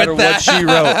 Respond no matter with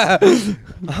that.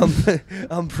 what she wrote.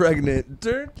 I'm pregnant.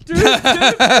 No,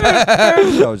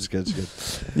 just kidding.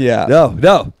 Just kidding. Yeah.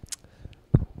 No.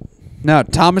 No,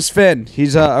 Thomas Finn.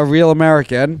 He's a real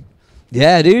American.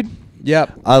 Yeah, dude.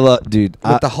 Yep. I love, dude.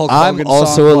 With the Hulk I'm Hogan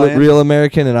also song a playing. real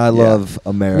American, and I love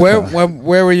America.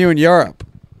 Where were you in Europe?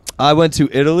 I went to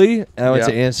Italy and I went Yeah.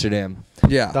 to Amsterdam,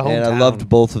 Yeah. The and I hometown. loved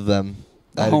both of them.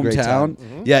 The I had a great hometown?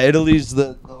 time. Yeah, Italy's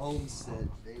the homestead,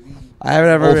 baby. I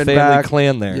haven't ever Whole been family back.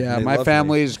 clan there. Yeah, They my love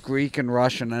family me. is Greek and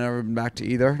Russian. I've never been back to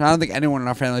either. I don't think anyone in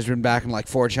our family's been back in like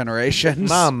 4 generations.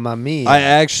 Mamma mia. I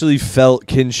actually felt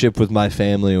kinship with my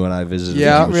family when I visited.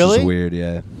 Yeah? them, which Really? is weird.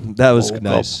 Yeah, that was Woke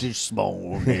nice. up this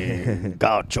morning,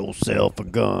 got yourself a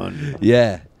gun.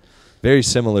 Yeah, very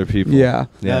similar people. Yeah.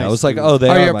 yeah. I Nice, was like, dude. oh, they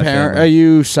Are are your my parents? family. Are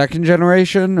you second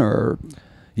generation or?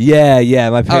 Yeah,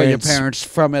 my Oh, parents. your parents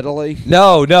from Italy.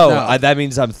 No. No. That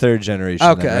means I'm third generation.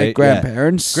 Okay, then, right?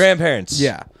 grandparents. Yeah. Grandparents.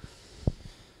 Yeah.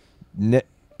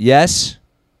 Yes.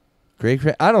 Great.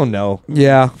 I don't know.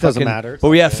 Yeah. Doesn't matter. But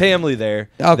we have family there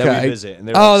that Okay. we visit. And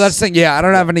they're Oh, like, that's the thing. Yeah, I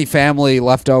don't have any family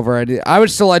left over. I would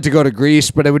still like to go to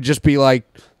Greece, but it would just be like,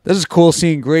 this is cool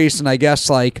seeing Greece. And I guess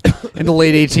like in the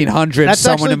late 1800s, That's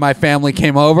someone actually- in my family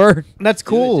came over. That's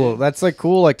cool. That's like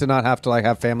cool, like to not have to like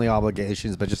have family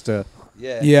obligations, but just to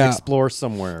Yeah. explore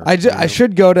somewhere. I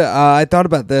should go to. I thought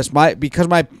about this. Because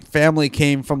my family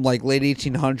came from like late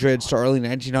 1800s to early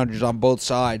 1900s on both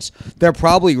sides. Their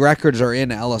probably records are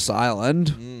in Ellis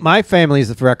Island. My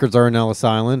family's records are in Ellis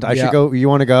Island. I Yeah. should go. You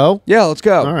want to go? Yeah, let's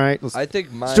go. All right. I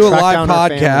think my Let's do a Track live down our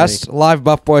podcast, live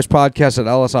Buff Boys podcast at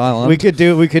Ellis Island. We could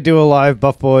do a live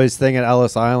Buff Boys thing at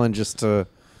Ellis Island just to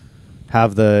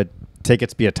have the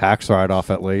tickets be a tax write-off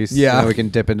at least. Yeah. And then we can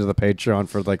dip into the Patreon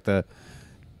for like the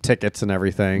tickets and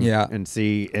everything. Yeah. And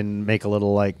see and make a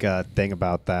little like thing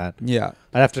about that. Yeah.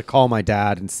 I'd have to call my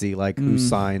dad and see like who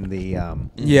signed the.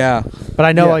 Yeah. But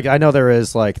I know Yeah. I know there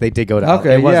is like they did go to.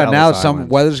 Okay. it was Yeah. Ellis Now Island. some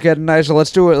weather's getting nicer.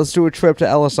 Let's do it. Let's do a trip to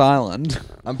Ellis Island.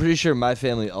 I'm pretty sure my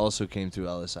family also came through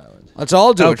Ellis Island. Let's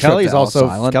all do Oh, a trip Kelly's to Ellis also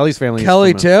Island. Kelly's family. is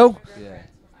Kelly from too. Yeah.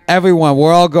 Everyone,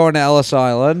 we're all going to Ellis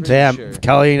Island. Damn, Sure.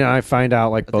 Kelly and I find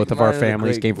out like I both think of our mine are the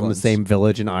families great came from ones. the same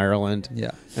village in Ireland.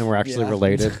 Yeah. And we're actually Yeah.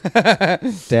 related.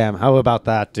 Damn, how about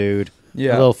that, dude?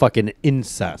 Yeah. A little fucking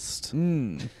incest.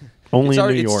 Only in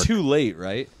New York. It's too late,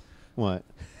 right? What?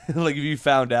 Like if you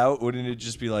found out, wouldn't it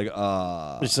just be like,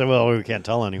 You said, well, we can't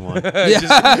tell anyone. you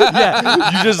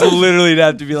just literally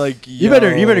have to be like, You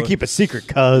better keep a secret,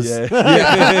 cuz. Yeah.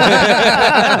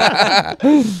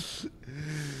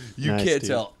 You Nice, can't dude.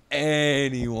 tell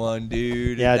anyone,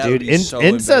 dude. Yeah, That would dude. be so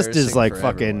Incest is embarrassing like for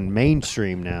fucking everyone.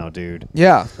 mainstream now, dude.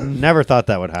 Yeah. Never thought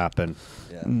that would happen.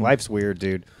 Yeah. Life's weird,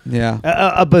 dude. Yeah.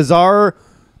 A bizarre.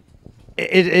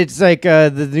 It's like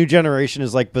the new generation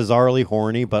is like bizarrely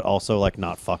horny, but also like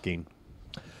not fucking.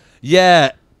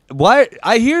 Yeah. Why?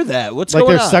 I hear that. What's Like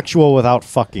going they're on? sexual without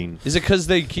fucking. Is it because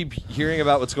they keep hearing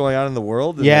about what's going on in the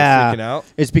world and Yeah, they're freaking out?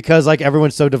 it's because like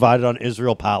everyone's so divided on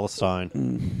Israel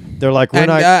Palestine. They're like, we're And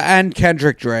not. and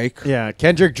Kendrick Drake. Yeah,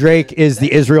 Kendrick Drake is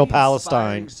the Israel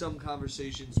Palestine. Some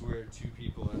conversations where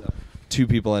two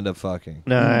people end up fucking.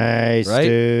 Nice, Right?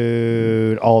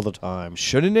 dude. All the time.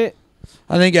 Shouldn't it?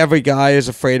 I think every guy is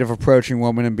afraid of approaching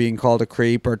women and being called a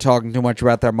creep or talking too much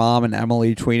about their mom and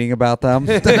Emily tweeting about them.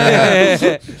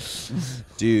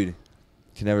 Dude, you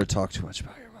can never talk too much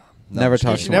about your mom. No, Never I'm just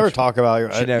talk You kidding. should never talk about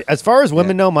your. She never- as far as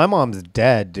women know, my mom's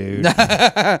dead, dude. You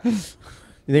think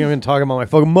I'm gonna talk about my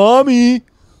fucking mommy?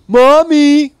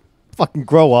 Fucking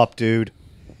grow up, dude.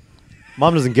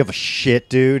 Mom doesn't give a shit,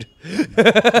 dude.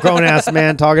 Grown ass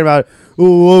man talking about,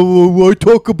 I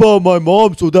talk about my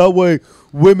mom so that way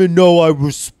women know I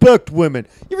respect women.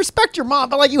 You respect your mom,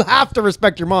 but like you have to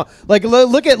respect your mom. Like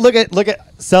look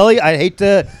at Sully. I hate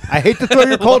to throw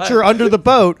your culture under the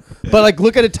boat, but like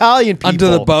look at Italian people Under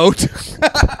the boat.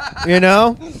 You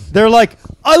know, they're like,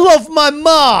 I love my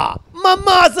ma. My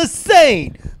ma's a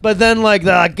saint. But then like,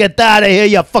 get out of here,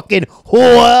 you fucking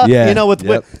whore. Yeah, You know, with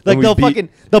yep. like And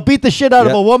they'll beat the shit out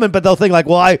of Yep. a woman, but they'll think like,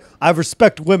 well, I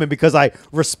respect women because I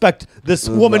respect this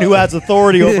woman who has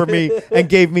authority over me and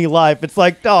gave me life. It's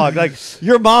like, dog, like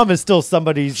your mom is still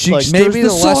somebody's. Like, Maybe the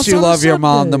the less sauce you on a love your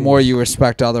mom, the Sunday. more you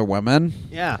respect other women.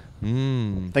 yeah.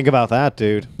 Mm. Think about that,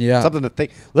 dude. Yeah. Something to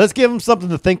think. Let's give them something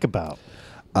to think about.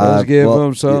 Let's give well,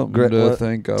 them something Gre- to what-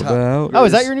 think Tom- about. Oh,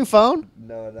 is that your new phone?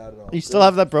 No, not at all. You still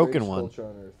have that broken one.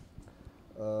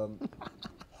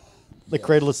 The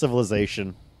cradle of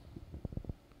civilization.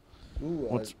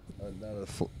 What's-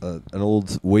 an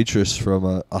old waitress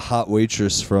from a hot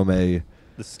waitress from a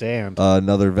The stand.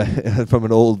 from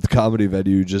an old comedy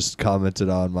venue just commented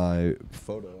on my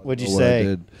photo. I What'd don't you know what I say?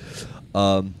 did.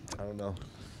 I don't know.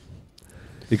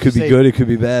 It could Say- be good. It could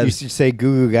be bad. You should say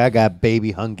goo goo gaga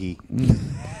baby hungry.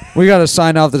 We got to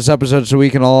sign off this episode so we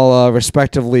can all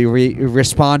respectively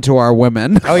respond to our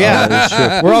women. Oh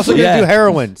yeah. We're also gonna do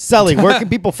heroin. Sully, where can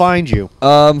people find you?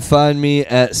 Find me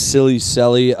at Silly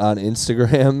Selly on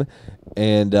Instagram,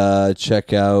 and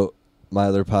check out my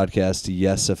other podcast,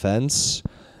 Yes Offense,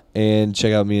 and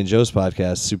check out me and Joe's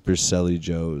podcast, Super Selly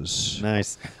Joe's.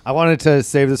 Nice. I wanted to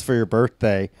save this for your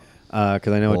birthday. because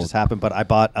I know it just happened. But I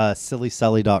bought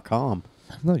sillyselly.com.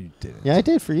 No, you didn't. Yeah, I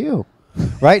did for you.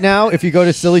 Right now, if you go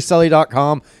to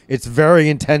sillyselly.com, it's very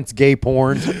intense gay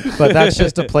porn, but that's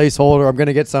just a placeholder. I'm going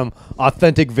to get some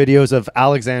authentic videos of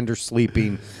Alexander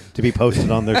sleeping to be posted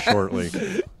on there shortly.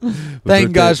 Thank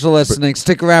you guys for listening.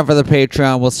 Stick around for the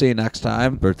Patreon. We'll see you next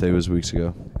time. Birthday was weeks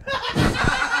ago.